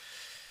soon.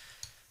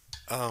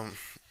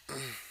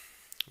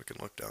 We can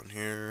look down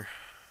here.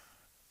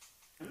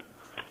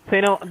 So,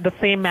 you know, the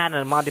same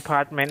manner, my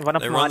department, one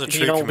of my,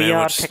 you know, we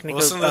are technical...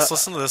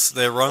 Listen to this.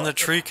 They run the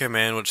tree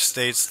command, which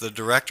states the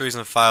directories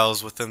and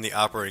files within the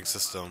operating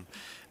system.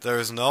 There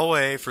is no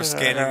way for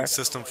scanning the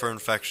system for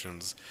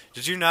infections.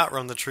 Did you not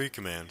run the tree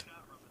command?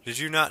 Did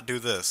you not do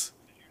this?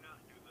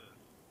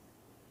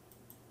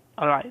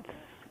 Alright.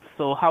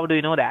 So, how do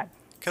you know that?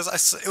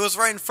 Because it was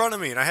right in front of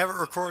me, and I have it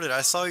recorded.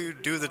 I saw you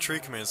do the tree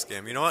command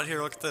scam. You know what?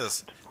 Here, look at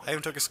this. I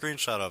even took a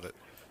screenshot of it.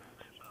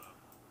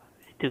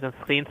 Took a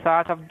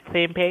screenshot of the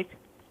same page?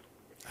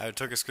 I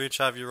took a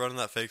screenshot of you running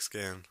that fake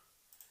scan.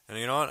 And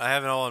you know what? I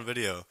have it all on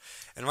video.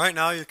 And right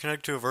now you're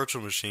connected to a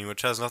virtual machine,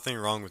 which has nothing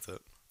wrong with it.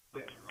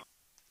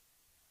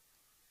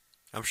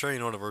 I'm sure you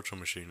know what a virtual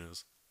machine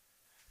is.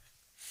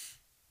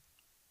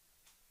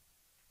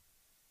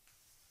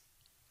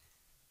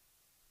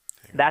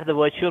 That's the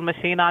virtual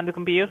machine on the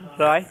computer,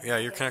 right? Yeah,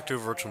 you're connected to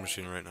a virtual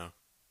machine right now.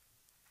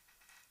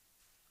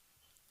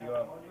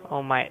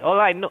 Oh my! All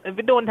right, no,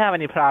 we don't have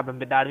any problem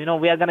with that. You know,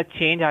 we are gonna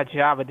change our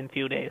job within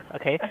few days,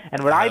 okay?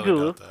 And what I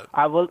do,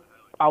 I will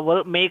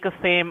make a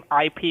same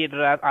IP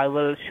address. I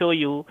will show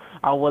you.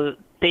 I will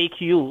take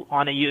you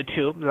on a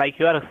YouTube like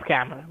you are a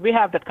scammer. We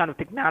have that kind of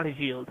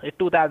technology also. It's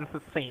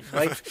 2016,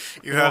 right?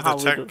 you have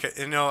the tech.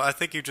 You know, I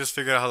think you just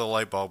figured out how the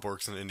light bulb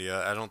works in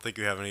India. I don't think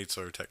you have any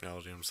sort of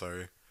technology. I'm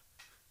sorry.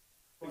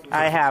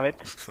 I have it.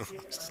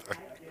 Sorry.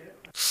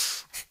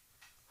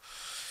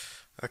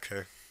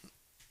 Okay.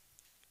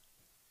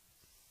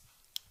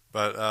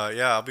 But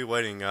yeah, I'll be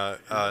waiting.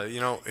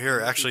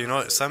 Here, actually, you know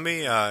what? Send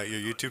me your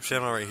YouTube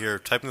channel right here.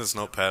 Type in this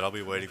notepad. I'll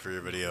be waiting for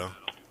your video.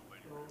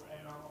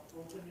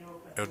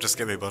 It'll just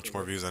get me a bunch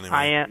more views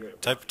anyway.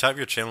 Type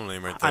your channel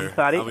name right there. I'm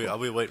sorry. I'll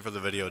be waiting for the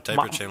video. Type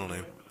your channel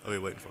name. I'll be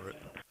waiting for it.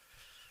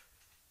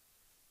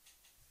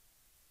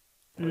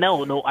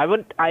 No, I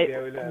wouldn't.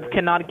 I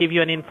cannot give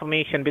you any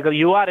information because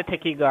you are a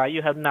techie guy.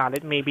 You have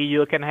knowledge. Maybe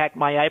you can hack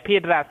my IP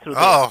address through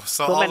there. Oh,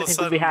 so all many of a things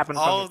sudden, will be happening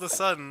all of a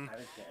sudden,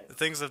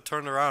 things have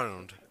turned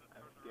around.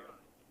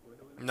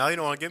 Now you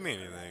don't want to give me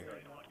anything.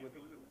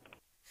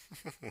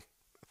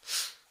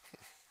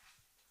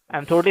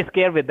 I'm totally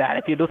scared with that.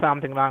 If you do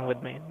something wrong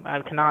with me,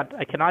 I cannot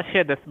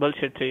share this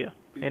bullshit to you.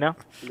 You know.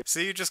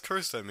 See, you just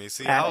cursed at me.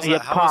 See, How is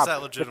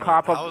that legitimate?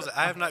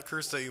 I have not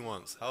cursed at you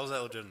once. How is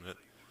that legitimate?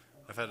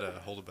 I've had to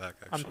hold it back.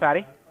 Actually. I'm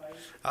sorry.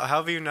 How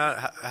have you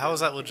not? How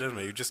is that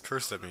legitimate? You just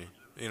cursed at me.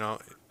 You know.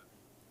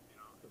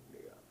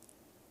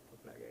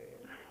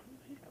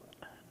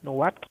 No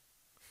what?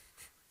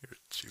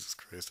 Jesus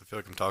Christ! I feel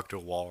like I'm talking to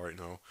a wall right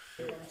now.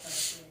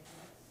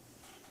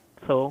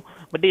 So,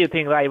 what do you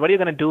think, right? What are you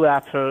gonna do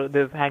after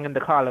this hanging the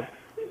column?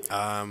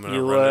 I'm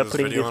gonna run this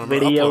video and I'm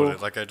gonna upload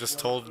it, like I just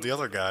told the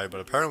other guy.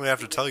 But apparently, I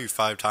have to tell you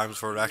 5 times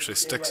before it actually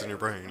sticks in your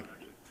brain.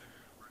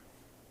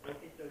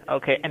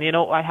 Okay, and you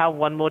know, I have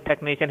one more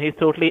technician. He's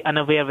totally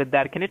unaware with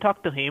that. Can you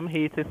talk to him?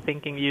 He's just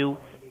thinking you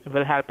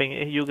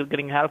will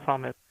getting help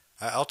from it.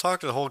 I'll talk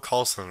to the whole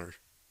call center.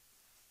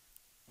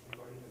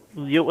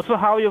 So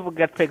how you will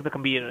get fix the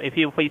computer? If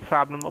you face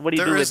problem, what do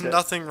you do with it? There is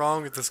nothing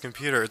wrong with this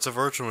computer. It's a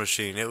virtual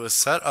machine. It was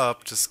set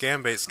up to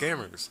scam bait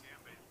scammers.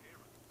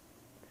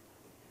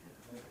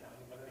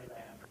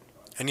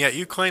 And yet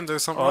you claim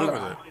there's something wrong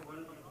with it.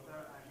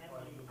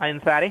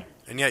 I'm sorry?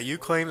 And yet you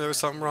claim there was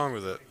something wrong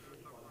with it.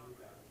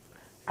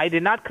 I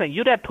did not claim.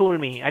 You that told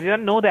me. I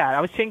didn't know that.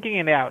 I was thinking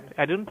it out.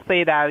 I didn't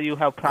say that you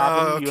have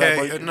problems.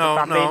 Okay.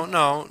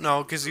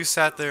 No. Because you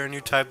sat there and you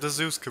typed the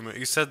Zeus command.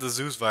 You said the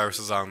Zeus virus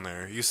is on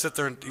there. You sat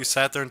there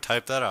and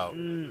typed that out.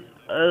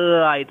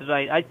 Right.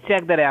 I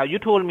checked that out. You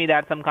told me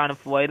that some kind of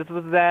virus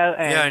was there.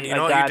 And yeah, and you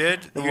know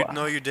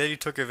what you did? You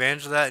took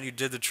advantage of that and you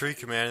did the tree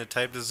command and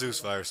typed the Zeus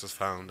virus was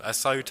found. I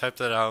saw you type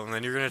that out, and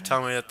then you're going to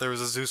tell me that there was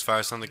a Zeus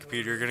virus on the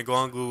computer. You're going to go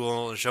on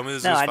Google and show me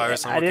the Zeus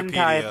virus on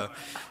Wikipedia.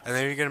 And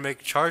then you're going to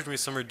charge me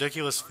some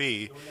ridiculous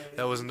fee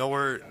that was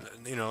nowhere,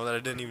 that I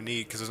didn't even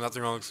need because there's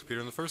nothing wrong with the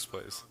computer in the first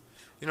place.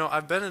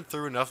 I've been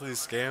through enough of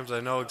these scams. I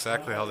know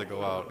exactly how they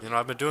go out.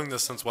 I've been doing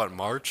this since,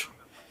 March?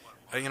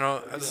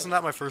 This is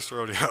not my first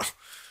rodeo.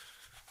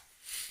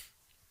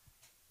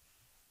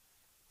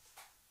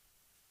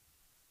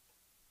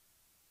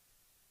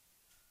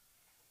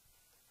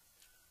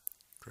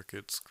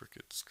 Crickets.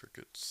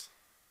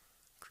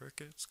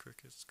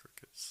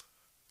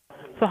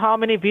 So how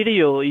many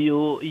video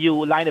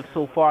you lined up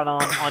so far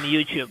on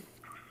YouTube?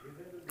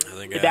 I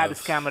think that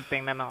scammer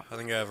thing now. I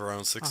think I have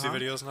around 60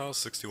 videos now,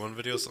 61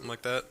 videos, something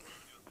like that.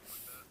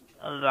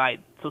 Right.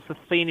 So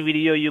 16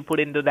 video you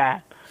put into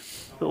that.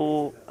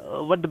 So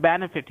what the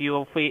benefit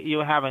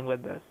you're having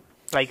with this?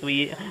 Because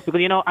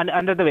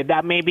under the way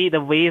that maybe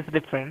the way is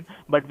different,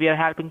 but we are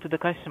helping to the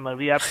customer.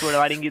 We are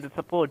providing you the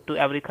support to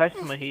every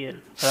customer here.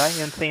 Right?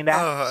 You saying that?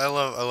 Oh, I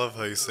love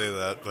how you say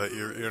that, but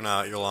you're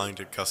not. You're lying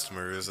to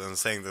customers and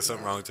saying there's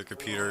something wrong with their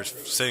computer,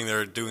 sitting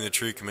there doing the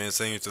tree command,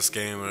 saying it's a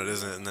scam when it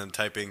isn't, and then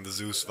typing the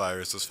Zeus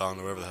virus is found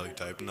or whatever the hell you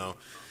type. No,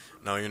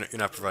 you're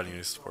not providing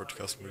any support to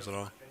customers at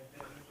all.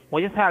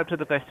 We just help to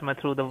the customer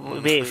through the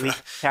way we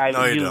have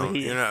No, you don't.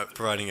 You're not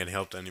providing any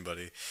help to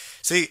anybody.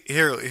 See,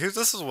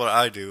 this is what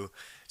I do.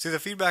 See, the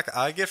feedback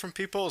I get from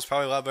people is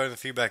probably a lot better than the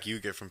feedback you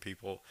get from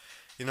people.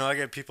 I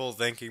get people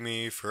thanking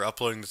me for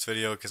uploading this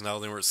video because now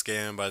they weren't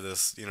scammed by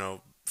this,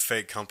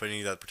 fake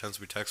company that pretends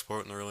to be tech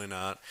support and they're really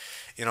not.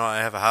 I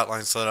have a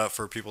hotline set up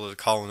for people to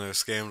call when they're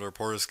scammed or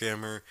report a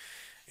scammer.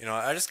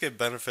 I just get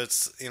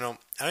benefits.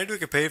 I do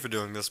get paid for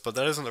doing this, but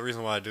that isn't the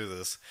reason why I do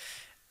this.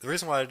 The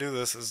reason why I do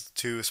this is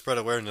to spread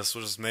awareness,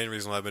 which is the main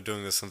reason why I've been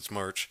doing this since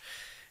March.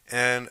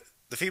 And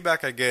the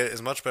feedback I get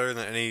is much better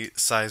than any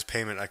size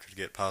payment I could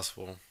get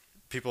possible.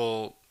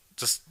 People,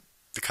 just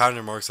the kind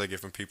remarks I get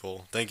from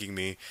people thanking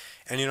me.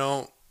 And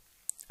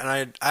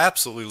I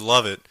absolutely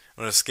love it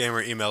when a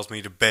scammer emails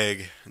me to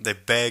beg. They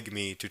beg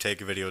me to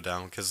take a video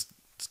down because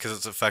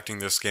it's affecting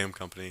their scam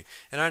company.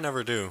 And I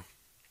never do.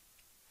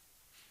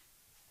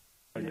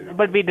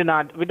 But we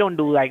don't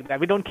do like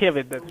that. We don't care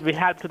with this. We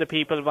help to the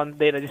people once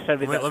they register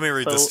with us. Let me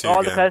read this to you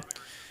again.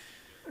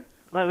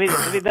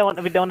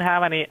 We don't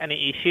have any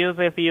issues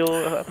if you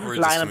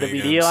line up the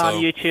video on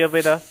YouTube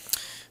with us.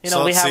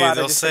 So let's see,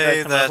 they'll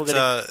say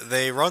that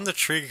they run the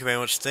tree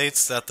command, which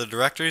states that the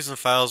directories and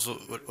files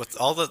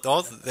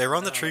they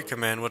run the tree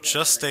command, which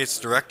just states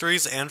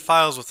directories and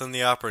files within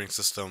the operating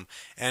system,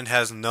 and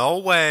has no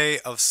way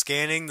of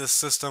scanning the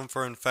system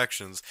for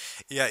infections.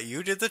 Yet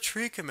you did the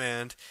tree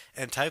command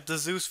and typed the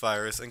Zeus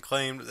virus and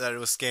claimed that it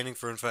was scanning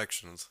for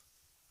infections.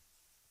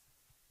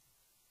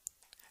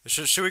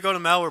 Should we go to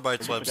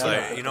Malwarebytes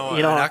website? You know,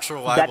 You know, an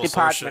actual that reliable source.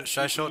 department,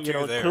 Should I show it to you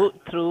know, you there?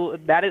 through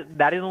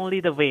that is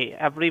only the way.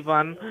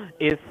 Everyone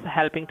is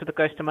helping to the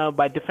customer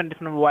by different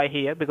way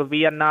here, because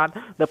we are not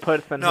the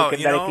person who can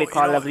directly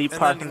call every and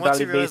person then once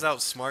you realize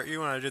validate. outsmart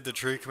you when I did the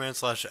tree command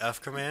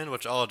 /f command,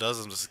 which all it does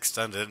is just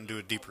extend it and do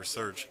a deeper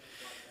search.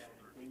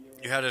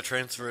 You had to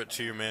transfer it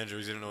to your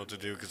managers. You didn't know what to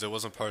do because it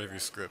wasn't part of your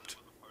script.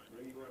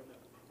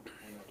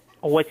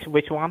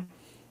 Which one?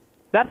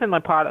 That's in my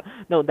part.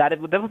 No, that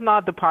was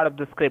not the part of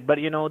the script. But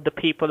you know, the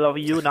people of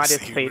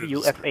United States,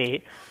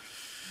 USA.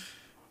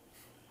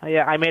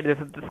 Yeah, I made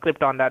the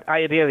script on that. I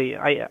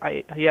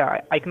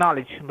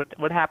acknowledge. But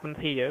what happens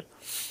here?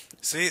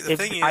 See, the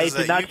thing is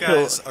that you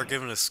guys are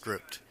given a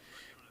script,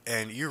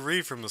 and you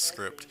read from the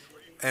script.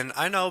 And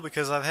I know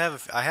because I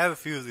have a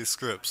few of these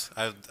scripts.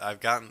 I've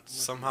gotten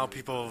somehow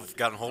people have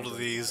gotten hold of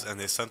these and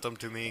they sent them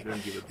to me.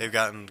 They've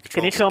gotten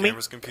control of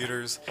scammers'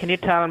 computers. Can you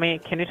tell me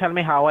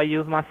how I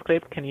use my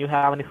script? Can you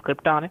have any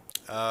script on it?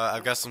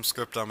 I've got some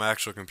script on my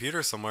actual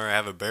computer somewhere. I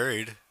have it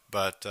buried,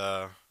 but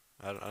I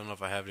don't know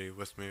if I have any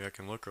with me. I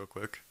can look real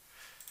quick.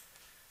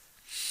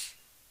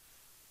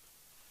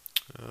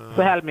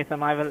 So help me,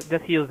 Sam. I will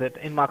just use it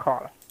in my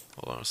call.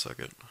 Hold on a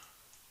second.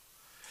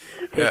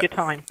 Take your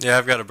time. Yeah,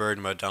 I've got it buried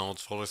in my downloads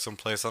folder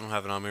someplace. I don't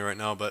have it on me right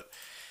now, but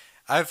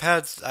I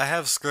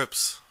have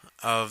scripts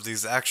of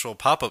these actual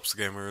pop-up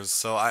scammers,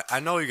 so I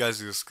know you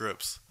guys use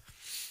scripts.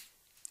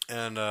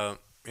 And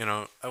you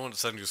know, I want to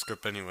send you a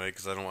script anyway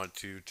because I don't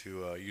want you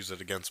to use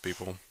it against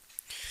people.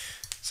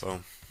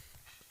 So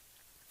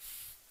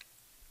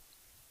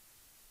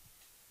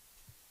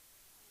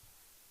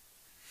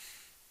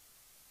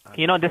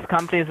you know, this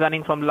company is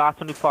running from last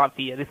 25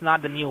 years. It's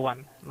not the new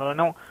one.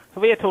 No. So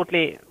we are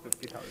totally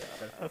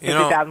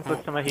 50,000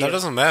 customers here. That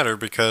doesn't matter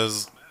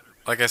because,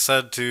 like I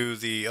said to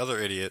the other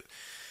idiot,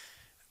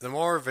 the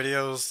more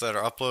videos that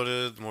are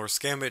uploaded, the more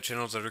scam bait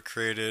channels that are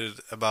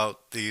created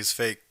about these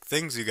fake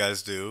things you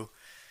guys do,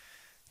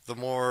 the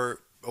more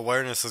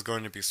awareness is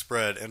going to be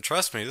spread. And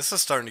trust me, this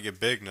is starting to get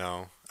big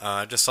now.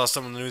 I just saw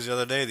something in the news the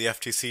other day. The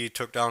FTC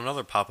took down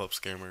another pop-up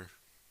scammer.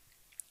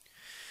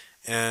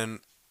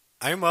 And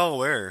I'm well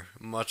aware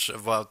much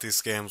of how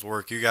these scams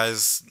work. You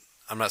guys,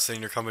 I'm not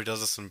saying your company does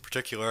this in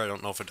particular. I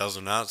don't know if it does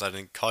or not, so I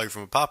didn't call you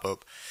from a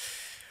pop-up.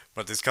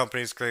 But these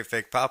companies create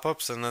fake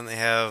pop-ups, and then they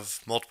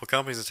have multiple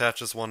companies attached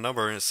to this one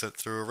number, and it's sent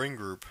through a ring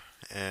group.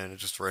 And it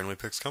just randomly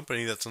picks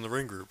company that's in the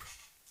ring group.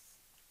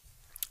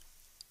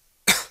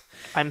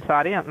 I'm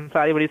sorry, what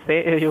do you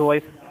say? Your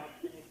voice.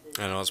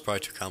 I know, it's probably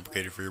too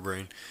complicated for your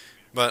brain.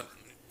 But,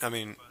 I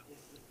mean,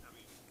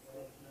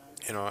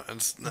 you know,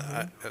 it's,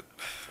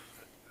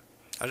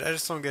 I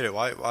just don't get it.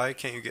 Why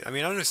can't you get... I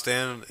mean, I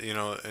understand, you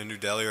know, in New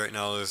Delhi right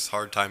now there's a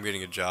hard time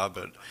getting a job,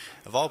 but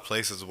of all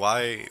places,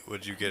 why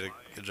would you get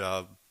a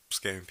job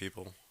scamming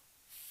people?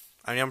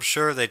 I mean, I'm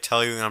sure they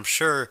tell you, and I'm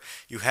sure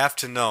you have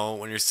to know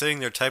when you're sitting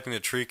there typing the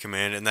tree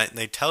command, and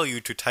they tell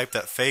you to type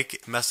that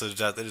fake message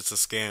that it's a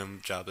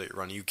scam job that you're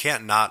running. You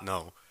can't not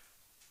know.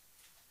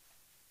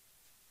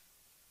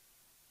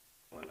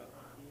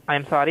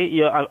 I'm sorry.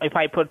 If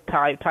I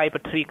type a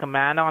tree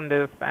command on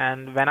this,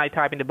 and when I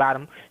type in the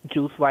bottom,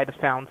 juice white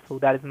sound, so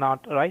that is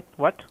not right.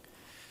 What?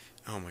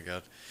 Oh my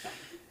god.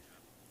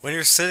 When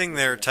you're sitting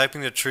there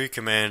typing the tree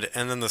command,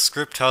 and then the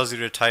script tells you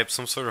to type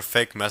some sort of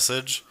fake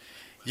message,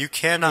 you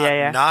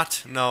cannot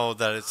not know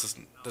that it's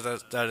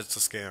a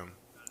scam.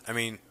 I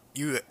mean,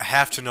 you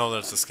have to know that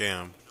it's a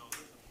scam.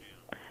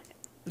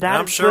 And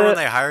I'm sure when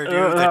they hired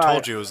you, they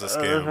told you it was a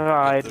scam.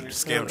 Right. The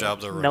scam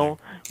jobs are running. No,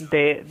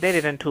 they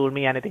didn't tell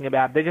me anything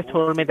about it. They just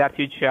told me that's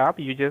your job.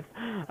 You just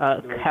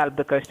help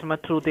the customer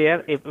through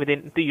there. If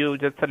you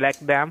just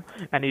select them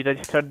and you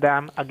register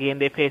them. Again,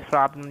 they face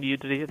problem. You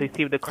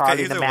receive the call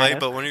in the manner.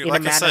 But when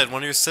like I said,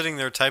 when you're sitting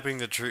there typing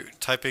the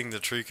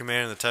tree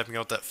command and typing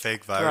out that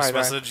fake virus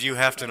message, you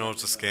have to know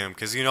it's a scam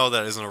because you know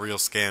that isn't a real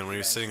scam when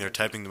you're sitting there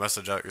typing the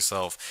message out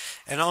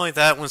yourself. And not only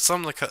that, when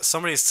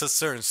somebody sits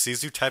there and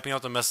sees you typing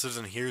out the message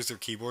and hears their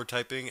keyboard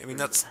typing, I mean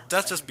that's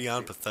just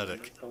beyond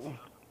pathetic.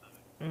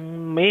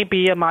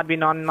 Maybe I might be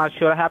not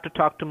sure. I have to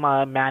talk to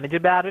my manager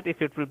about it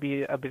if it will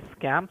be a bit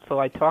scam. So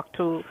I talk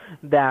to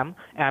them,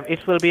 and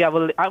it will be.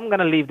 I'm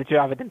gonna leave the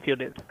job within few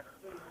days.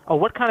 Oh,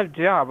 what kind of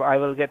job I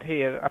will get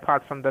here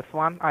apart from this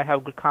one? I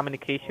have good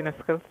communication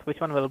skills. Which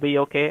one will be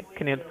okay?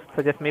 Can you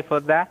suggest me for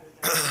that?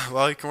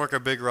 Well, you can work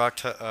at Big Rock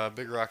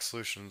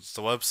Solutions.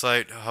 The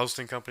website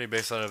hosting company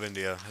based out of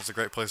India. It's a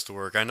great place to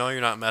work. I know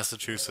you're not in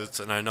Massachusetts,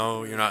 and I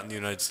know you're not in the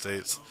United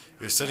States.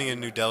 You're sitting in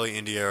New Delhi,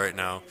 India right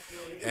now,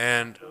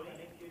 and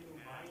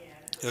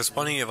there's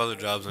plenty of other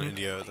jobs in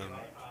India than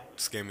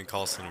scamming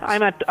call centers.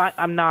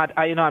 I'm not.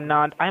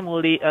 I'm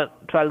only a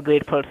 12th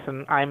grade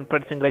person. I'm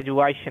pursuing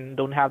graduation.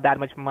 Don't have that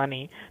much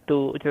money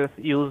to just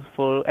use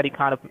for any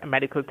kind of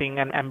medical thing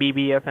and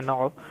MBBS and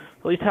all.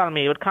 So you tell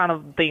me what kind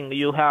of thing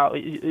you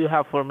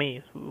have for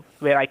me,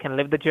 where I can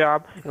leave the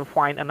job and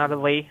find another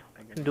way.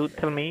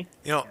 Tell me.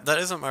 You know, that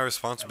isn't my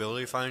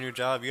responsibility finding your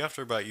job. You have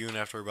to worry about you and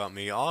have to worry about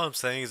me. All I'm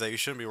saying is that you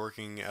shouldn't be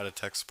working at a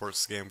tech support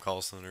scam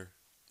call center.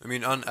 I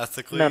mean,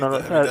 unethically. No,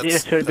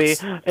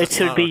 it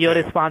should be your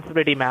okay.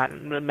 responsibility,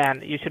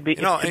 man. You should be.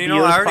 You know, and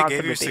I already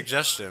gave you a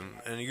suggestion,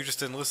 and you just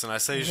didn't listen. I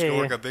say you should go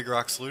work at Big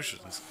Rock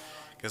Solutions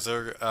because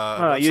they're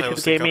you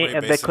should give me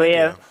the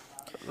clear.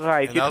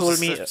 Right, and you told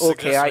me.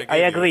 Okay, I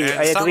agree. And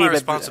I it's not agree my with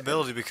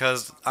responsibility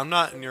because I'm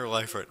not in your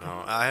life right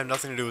now. I have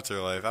nothing to do with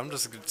your life. I'm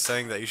just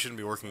saying that you shouldn't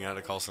be working at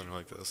a call center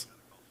like this.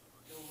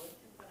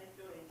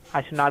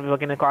 I should not be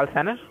working in a call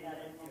center.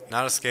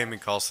 Not a scamming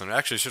call center.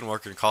 Actually, I shouldn't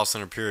work in a call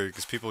center, period,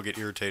 because people get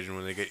irritated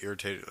when they get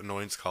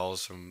annoyance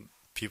calls from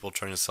people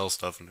trying to sell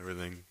stuff and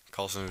everything.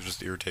 Call center is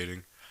just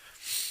irritating.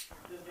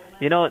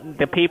 You know,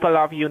 the people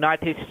of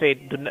United States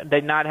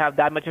do not have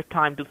that much of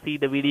time to see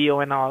the video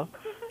and all,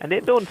 and they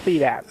don't see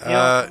that. You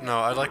know? No,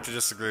 I'd like to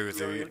disagree with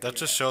you. That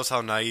just shows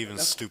how naive and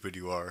stupid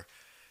you are.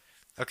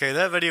 Okay,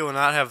 that video will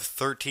not have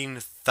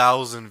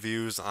 13,000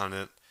 views on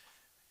it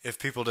if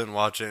people didn't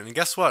watch it. And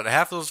guess what?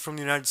 Half of those are from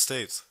the United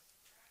States.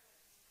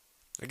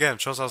 Again,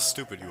 it shows how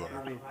stupid you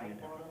are.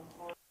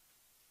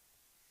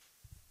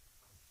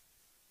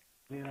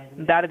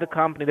 That is the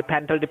company, the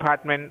penal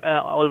department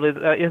always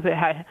is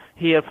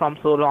here from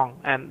so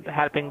long and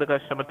helping the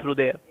customer through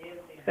there.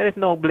 There is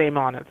no blame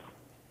on it.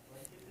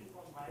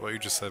 What you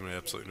just said made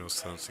absolutely no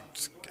sense.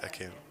 I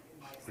can't.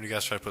 When you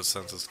guys try to put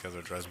sentences together,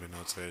 it drives me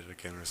nuts. I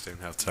can't understand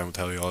half the time what the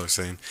hell you all are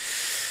saying.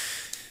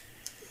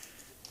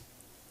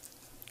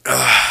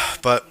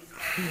 But.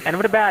 And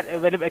what about?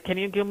 Can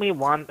you give me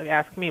one?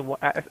 Ask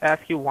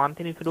you one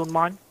thing if you don't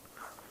mind.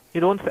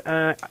 You don't.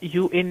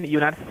 You in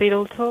United States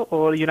also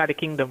or United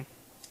Kingdom?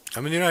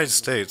 I'm in the United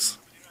States.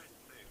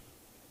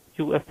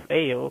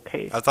 USA,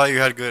 okay. I thought you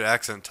had good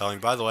accent telling.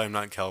 By the way, I'm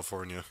not in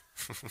California.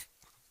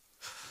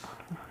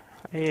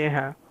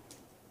 Yeah.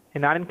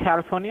 You're not in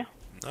California?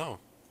 No.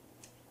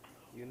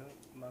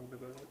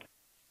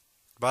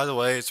 By the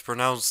way, it's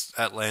pronounced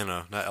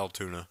Atlanta, not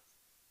Altoona.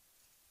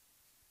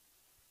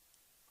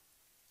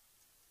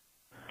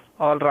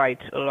 All right.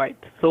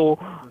 So,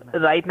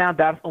 right now,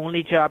 that's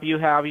only job you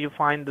have. You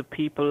find the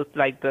people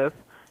like this,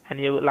 and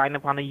you line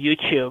up on a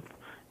YouTube.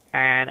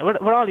 And what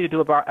all you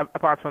do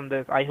apart from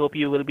this? I hope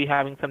you will be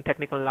having some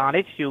technical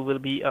knowledge. You will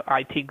be an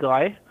IT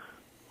guy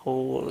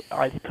or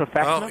IT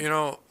professional. Well, you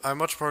know, I'm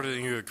much smarter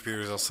than you at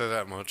computers. I'll say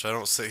that much. I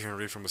don't sit here and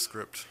read from a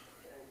script.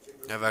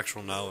 I have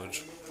actual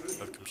knowledge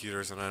of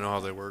computers, and I know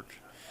how they work.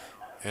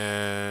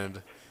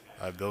 And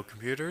I build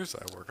computers,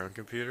 I work on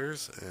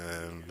computers,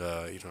 and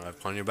you know, I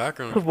have plenty of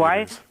background. So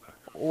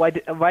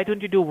why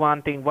don't you do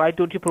one thing? Why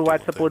don't you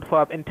provide support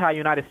for entire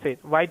United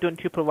States? Why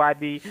don't you provide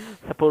the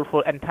support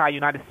for entire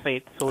United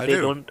States so they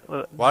don't?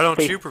 Why don't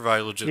you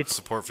provide legit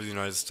support for the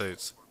United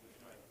States?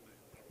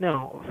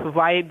 No. So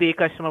why the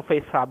customer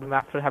face problem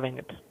after having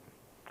it?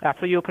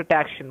 After your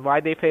protection,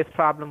 why they face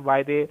problem?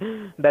 Why they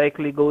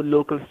directly go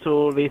local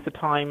store, waste the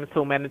time,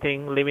 so many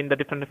things, live in the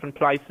different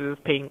prices,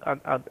 paying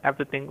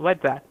everything?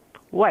 What's that?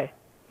 Why?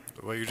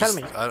 Well, Tell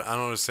me. I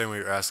don't understand what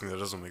you're asking. That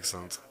doesn't make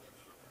sense.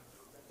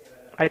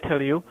 I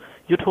tell you,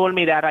 you told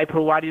me that I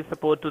provide you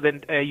support to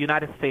the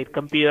United States,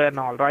 computer and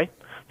all, right?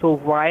 So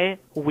why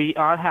we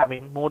are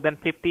having more than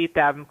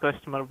 50,000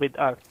 customers with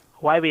us?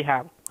 Why we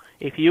have?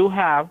 If you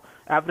have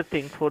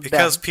everything for them.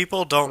 Because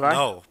people don't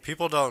know.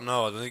 People don't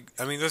know.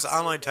 I mean, there's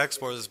online tech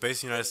support that's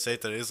based in the United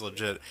States that is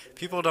legit.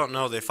 People don't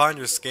know. They find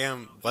your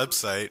scam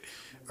website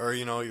or,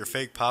 you know, your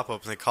fake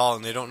pop-up, and they call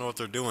and they don't know what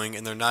they're doing,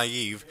 and they're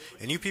naive,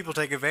 and you people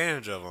take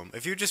advantage of them.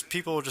 If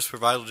people would just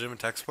provide legitimate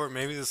tech support,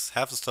 maybe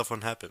half the stuff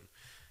wouldn't happen.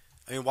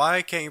 I mean,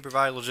 why can't you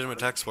provide legitimate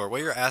tech support?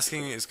 What you're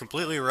asking is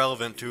completely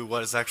irrelevant to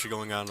what is actually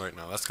going on right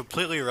now. That's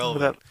completely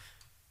irrelevant.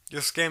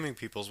 You're scamming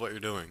people is what you're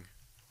doing.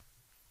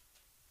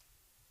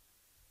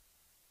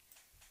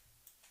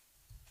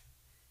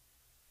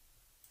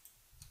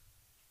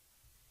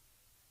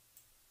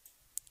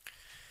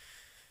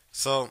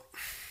 So...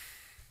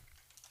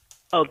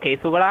 Okay,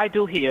 so what I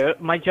do here,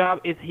 my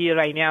job is here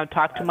right now,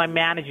 talk to my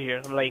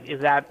manager, like,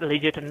 is that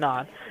legit or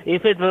not?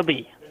 If it will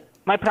be,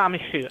 I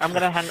promise you, I'm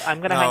gonna hang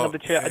up the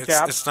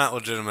job. It's not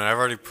legitimate. I've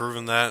already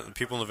proven that.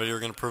 People in the video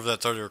are gonna prove that.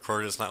 It's already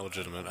recorded. It's not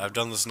legitimate. I've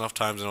done this enough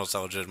times to know it's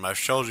not legitimate. I've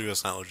showed you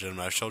it's not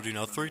legitimate. I've showed you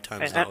now 3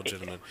 times it's not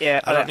legitimate.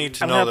 Yeah, I don't need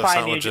to know that it's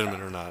not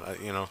legitimate or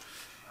not. You know.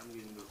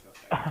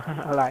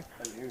 Like,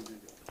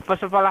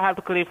 first of all, I have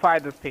to clarify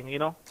this thing. You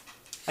know,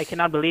 I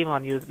cannot believe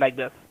on you like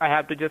this. I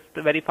have to just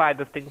verify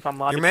this thing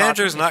from our Your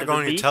manager is not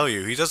going to tell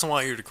you. He doesn't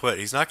want you to quit.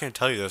 He's not going to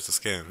tell you that it's a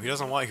scam. He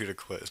doesn't want you to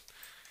quit.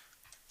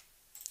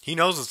 He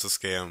knows it's a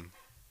scam.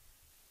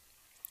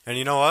 And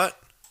you know what?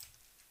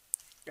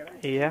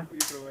 Yeah.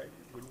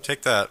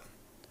 Take that.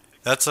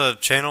 That's a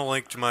channel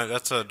link to my.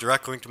 That's a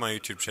direct link to my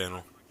YouTube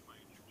channel.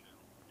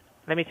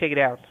 Let me check it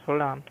out.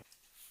 Hold on.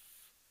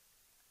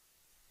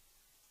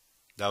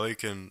 That way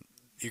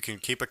you can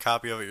keep a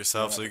copy of it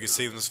yourself, so you can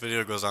see when this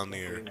video goes on the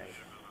air.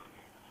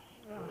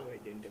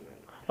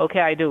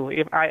 Okay, I do.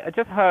 If I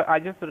just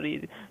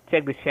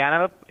check the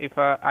channel. If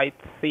I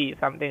see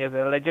something is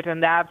legit in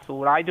that, so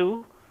what I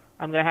do,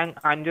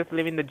 I'm just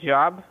leaving the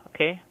job,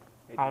 okay?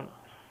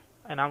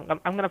 And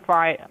I'm gonna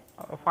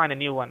find a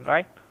new one,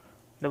 right?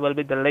 There will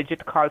be the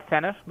legit call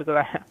center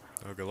because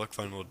Oh, good luck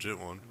finding a legit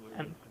one.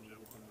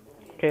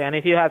 Okay, and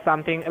if you have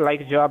something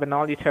like job and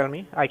all, you tell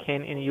me. I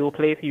can in your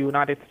place,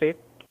 United States.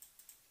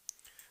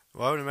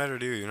 Why would it matter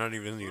to you? You're not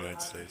even in the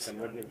United States.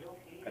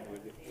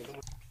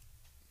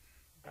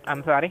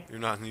 I'm sorry? You're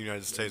not in the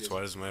United States,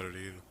 why does it matter to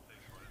you?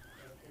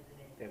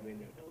 Can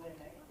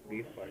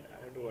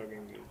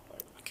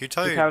you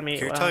tell You your, tell me,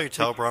 can you tell your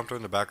teleprompter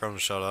in the background to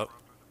shut up?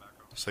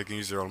 So you can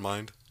use your own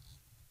mind?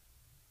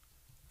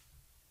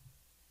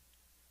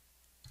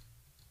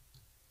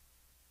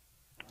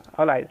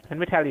 Alright, let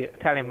me tell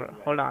him.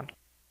 Hold on.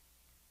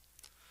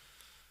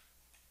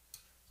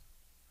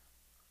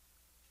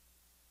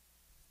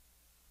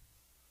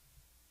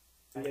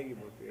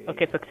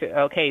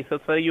 Okay,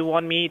 so you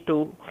want me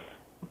to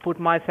put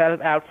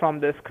myself out from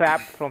the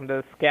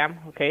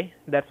scam, okay?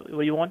 That's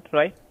what you want,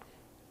 right?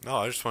 No,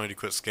 I just wanted to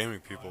quit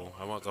scamming people.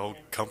 I want the whole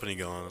company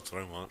going, that's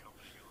what I want.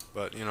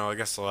 But, you know, I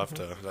guess I'll have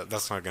to,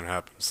 that's not going to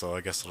happen, so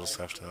I guess I'll just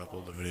have to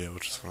upload the video,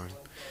 which is fine.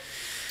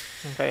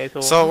 Okay,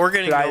 so we're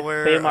getting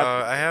nowhere.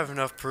 I have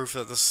enough proof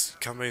that this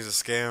company is a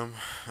scam.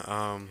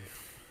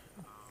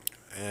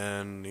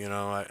 And, you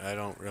know, I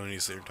don't really need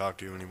to sit here and talk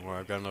to you anymore.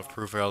 I've got enough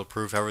proof. I got the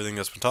proof. Everything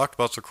that's been talked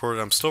about is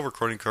recorded. I'm still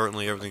recording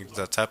currently. Everything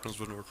that's happened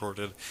has been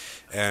recorded.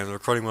 And the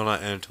recording will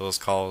not end until this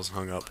call is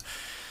hung up.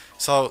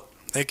 So,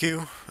 thank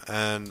you.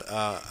 And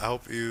I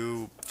hope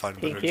you find a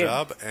better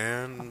job.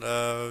 And,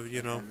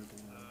 you know,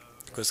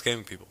 quit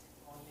scamming people.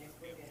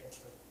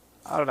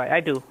 Alright, I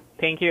do.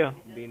 Thank you.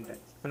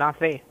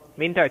 Namaste.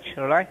 Be in touch,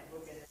 alright?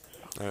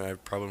 I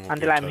probably won't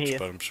Until be I'm in touch, here.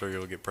 but I'm sure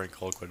you'll get prank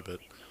called quite a bit.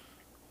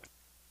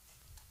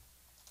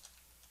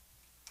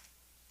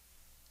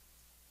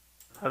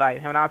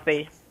 Alright, have a nice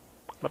day.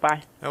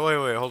 Bye-bye.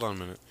 Oh, wait, hold on a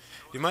minute.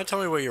 You might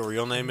tell me what your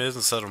real name is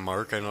instead of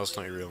Mark? I know it's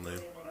not your real name.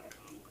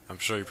 I'm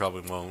sure you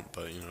probably won't,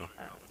 but, you know.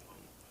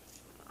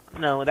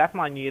 No, that's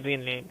my real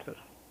name, sir.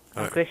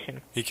 I'm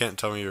Christian. He can't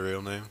tell me your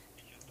real name?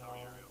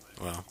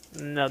 Wow.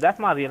 No, that's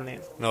my real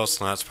name. No,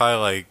 it's not. It's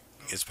probably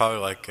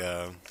like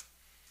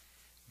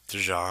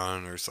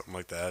Dejan or something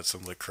like that.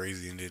 Some like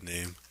crazy Indian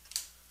name.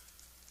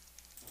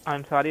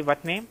 I'm sorry,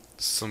 what name?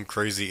 Some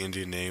crazy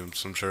Indian name.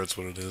 So I'm sure it's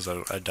what it is.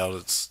 I doubt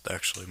it's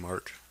actually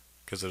Mark,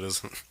 because it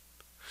isn't.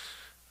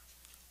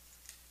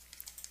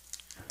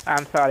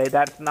 I'm sorry,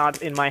 that's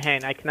not in my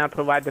hand. I cannot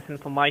provide this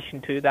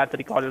information to you. That's the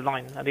recorded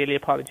line. I really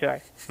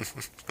apologize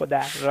for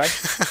that, right?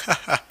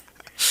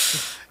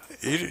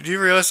 Do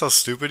you realize how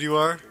stupid you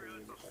are?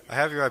 I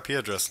have your IP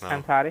address now.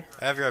 I'm sorry?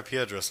 I have your IP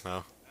address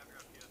now.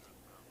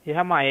 You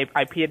have my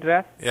IP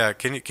address? Yeah,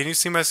 can you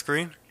see my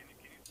screen?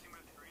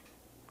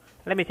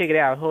 Let me check it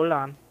out. Hold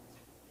on.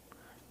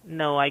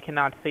 No, I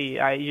cannot see.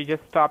 You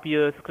just stop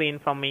your screen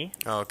from me.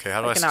 Oh, okay.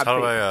 How do I start?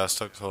 Hold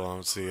on.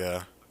 Let's see.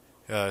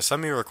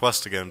 Send me a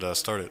request again to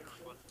start it.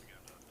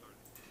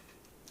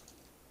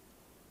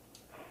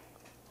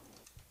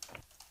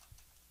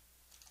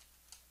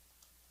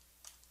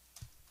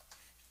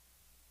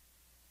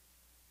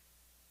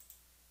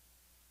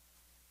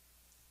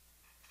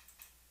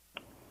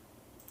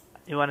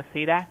 You want to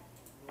see that?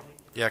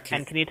 Yeah.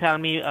 Can you tell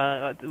me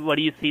what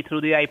do you see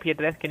through the IP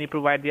address? Can you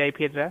provide the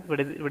IP address? What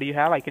do you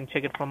have? I can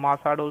check it from my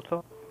side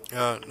also.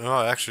 No,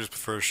 I actually just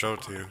prefer to show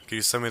it to you. Can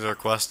you send me the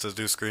request to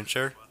do screen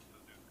share?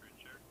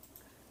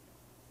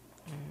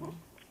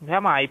 You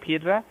have my IP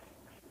address?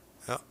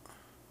 Yeah.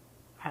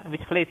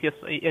 Which place is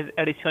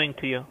it showing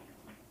to you?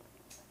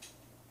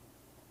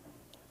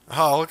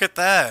 Oh, look at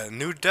that,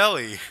 New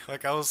Delhi.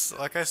 Like I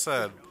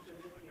said.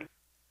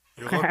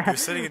 You're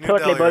sitting in New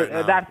Delhi right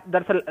now.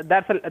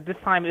 This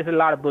time is a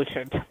lot of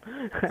bullshit.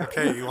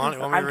 Okay, you want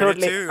me to read it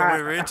to you? You want me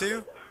to read it to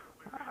you?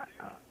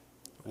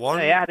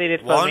 Yeah, read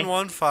it for me.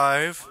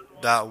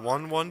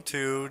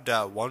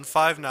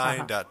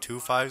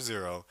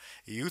 115.112.159.250.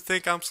 You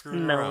think I'm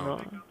screwing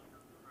around?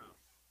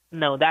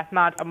 No, that's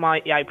not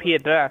my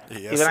IP address.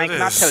 Yes, even I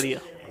cannot tell you.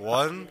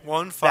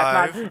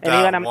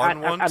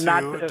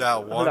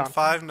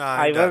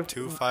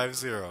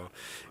 115.112.159.250.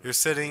 You're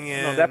sitting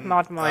in, no, that's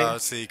not my,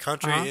 let's see,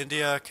 country,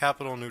 India,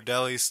 capital, New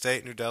Delhi,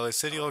 state, New Delhi,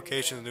 city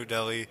location, New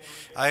Delhi,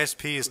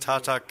 ISP is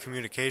Tata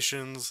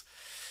Communications,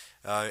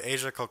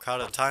 Asia,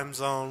 Kolkata time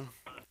zone.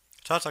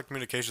 Tata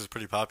Communications is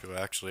pretty popular,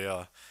 actually,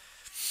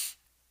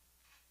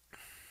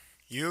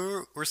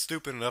 You were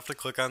stupid enough to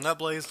click on that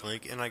Blaze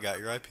link, and I got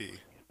your IP.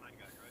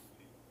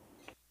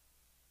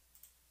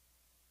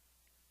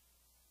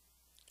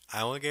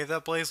 I only gave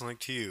that Blaze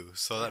link to you,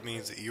 so that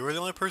means that you were the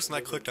only person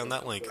that clicked on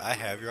that link. I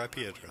have your IP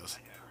address.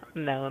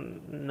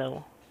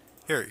 No.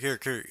 Here.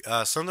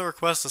 Send the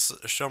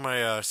request to show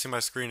my see my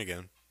screen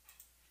again.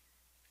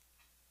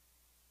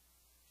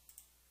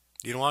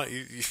 You don't want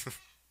you.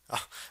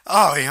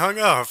 Oh, he hung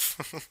up.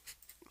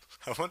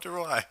 I wonder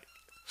why.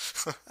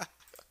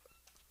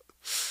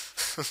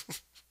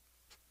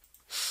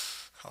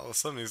 All of a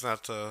sudden, he's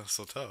not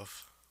so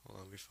tough. Well,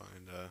 let me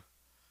find.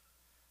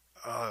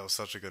 Oh, that was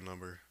such a good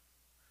number.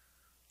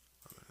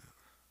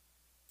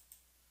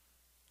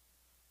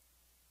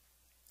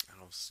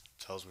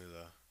 Tells me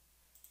I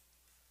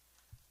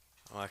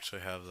don't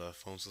actually have the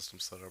phone system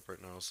set up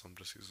right now, so I'm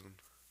just using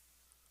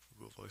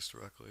Google Voice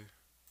directly.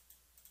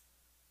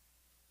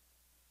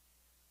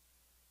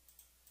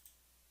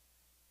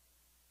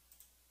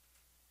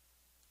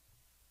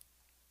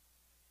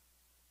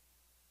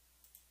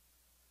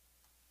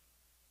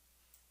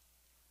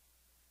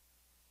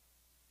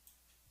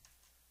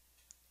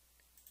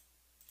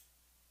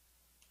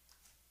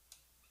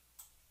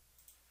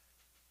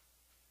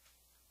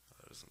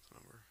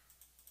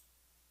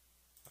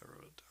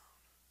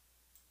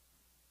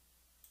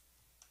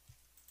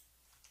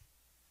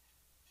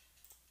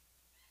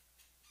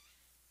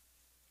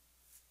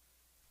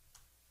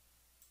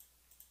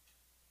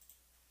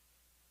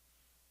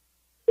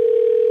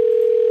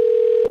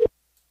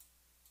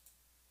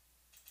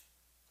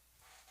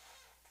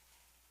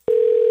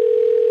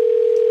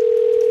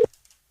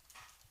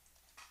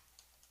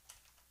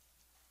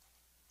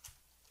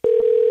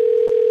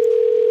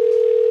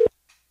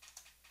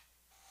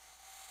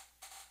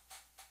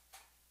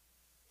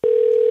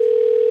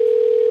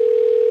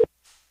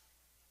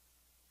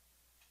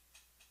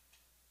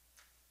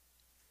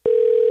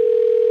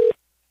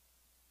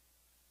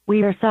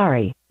 We are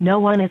sorry,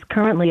 no one is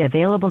currently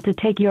available to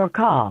take your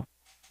call.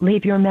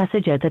 Leave your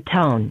message at the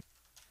tone.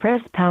 Press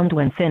pound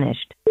when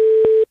finished.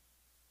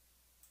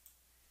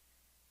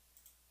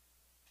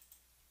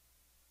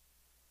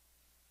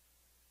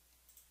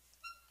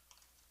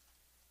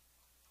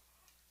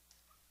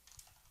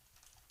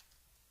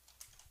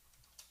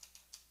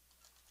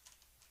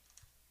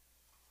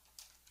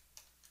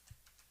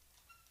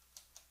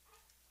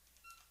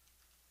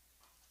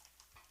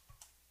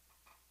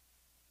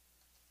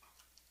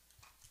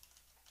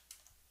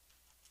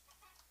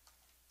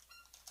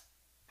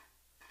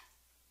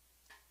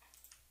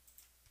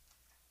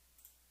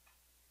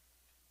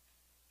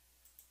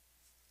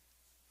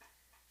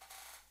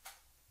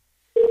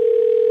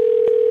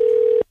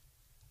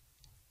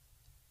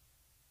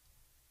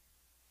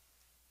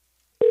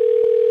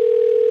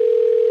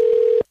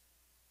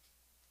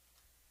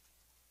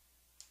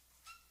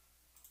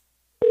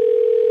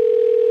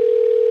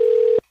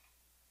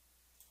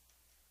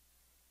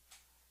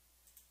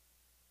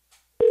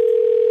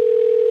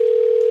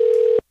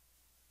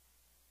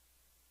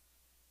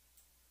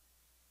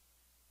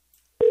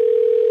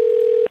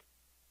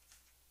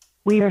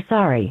 We are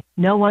sorry,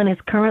 no one is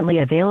currently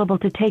available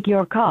to take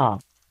your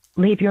call.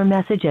 Leave your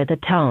message at the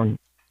tone.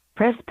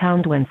 Press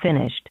pound when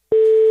finished.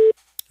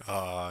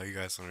 Aw, you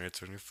guys don't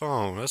answer your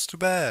phone. That's too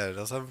bad.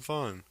 I was having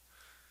fun.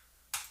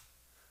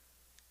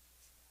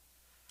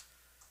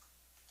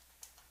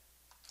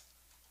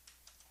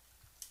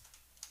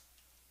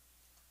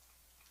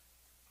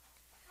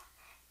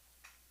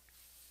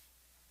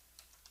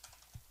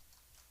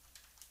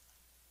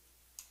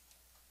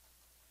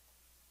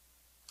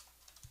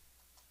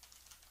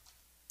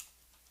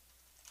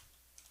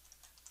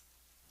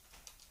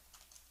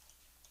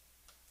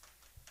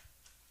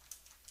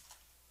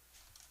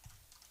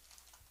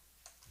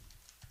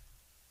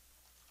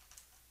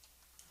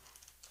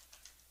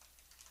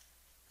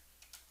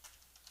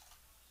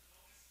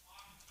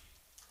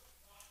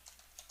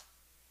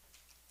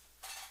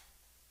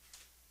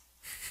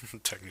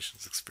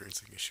 Technicians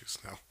experiencing issues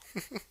now.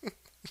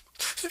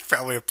 They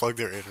probably unplugged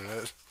their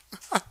internet.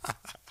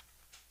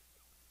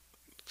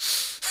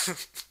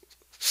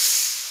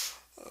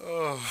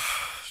 Oh,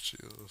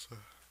 Jesus.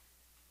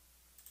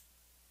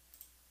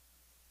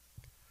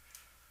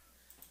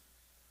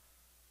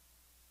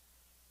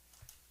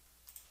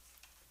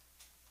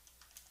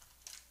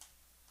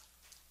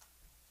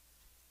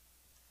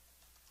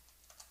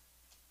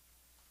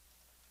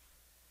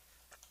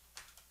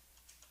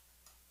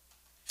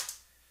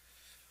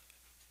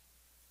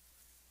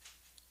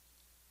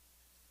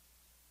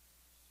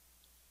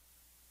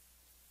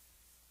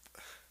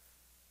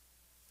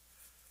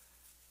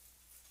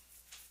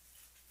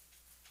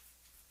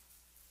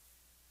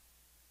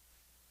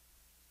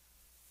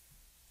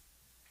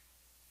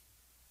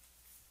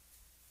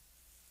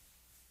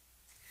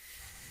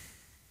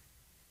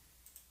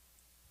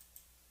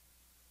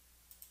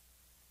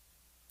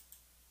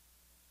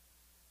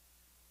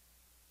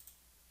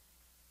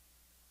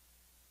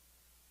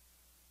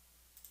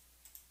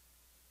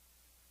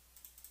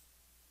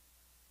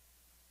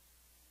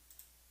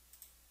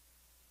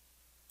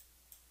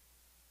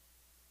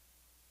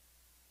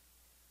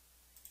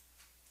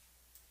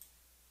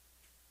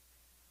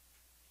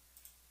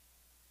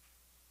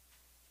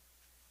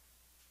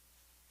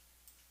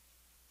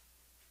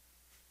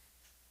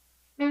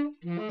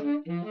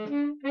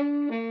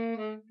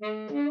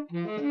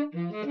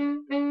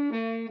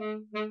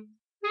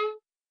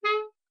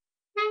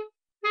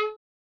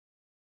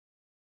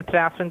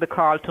 Transferring the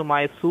call to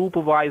my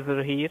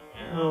supervisor here.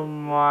 To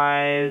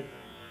my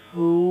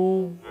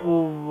supervisor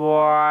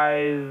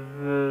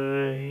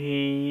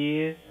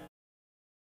here.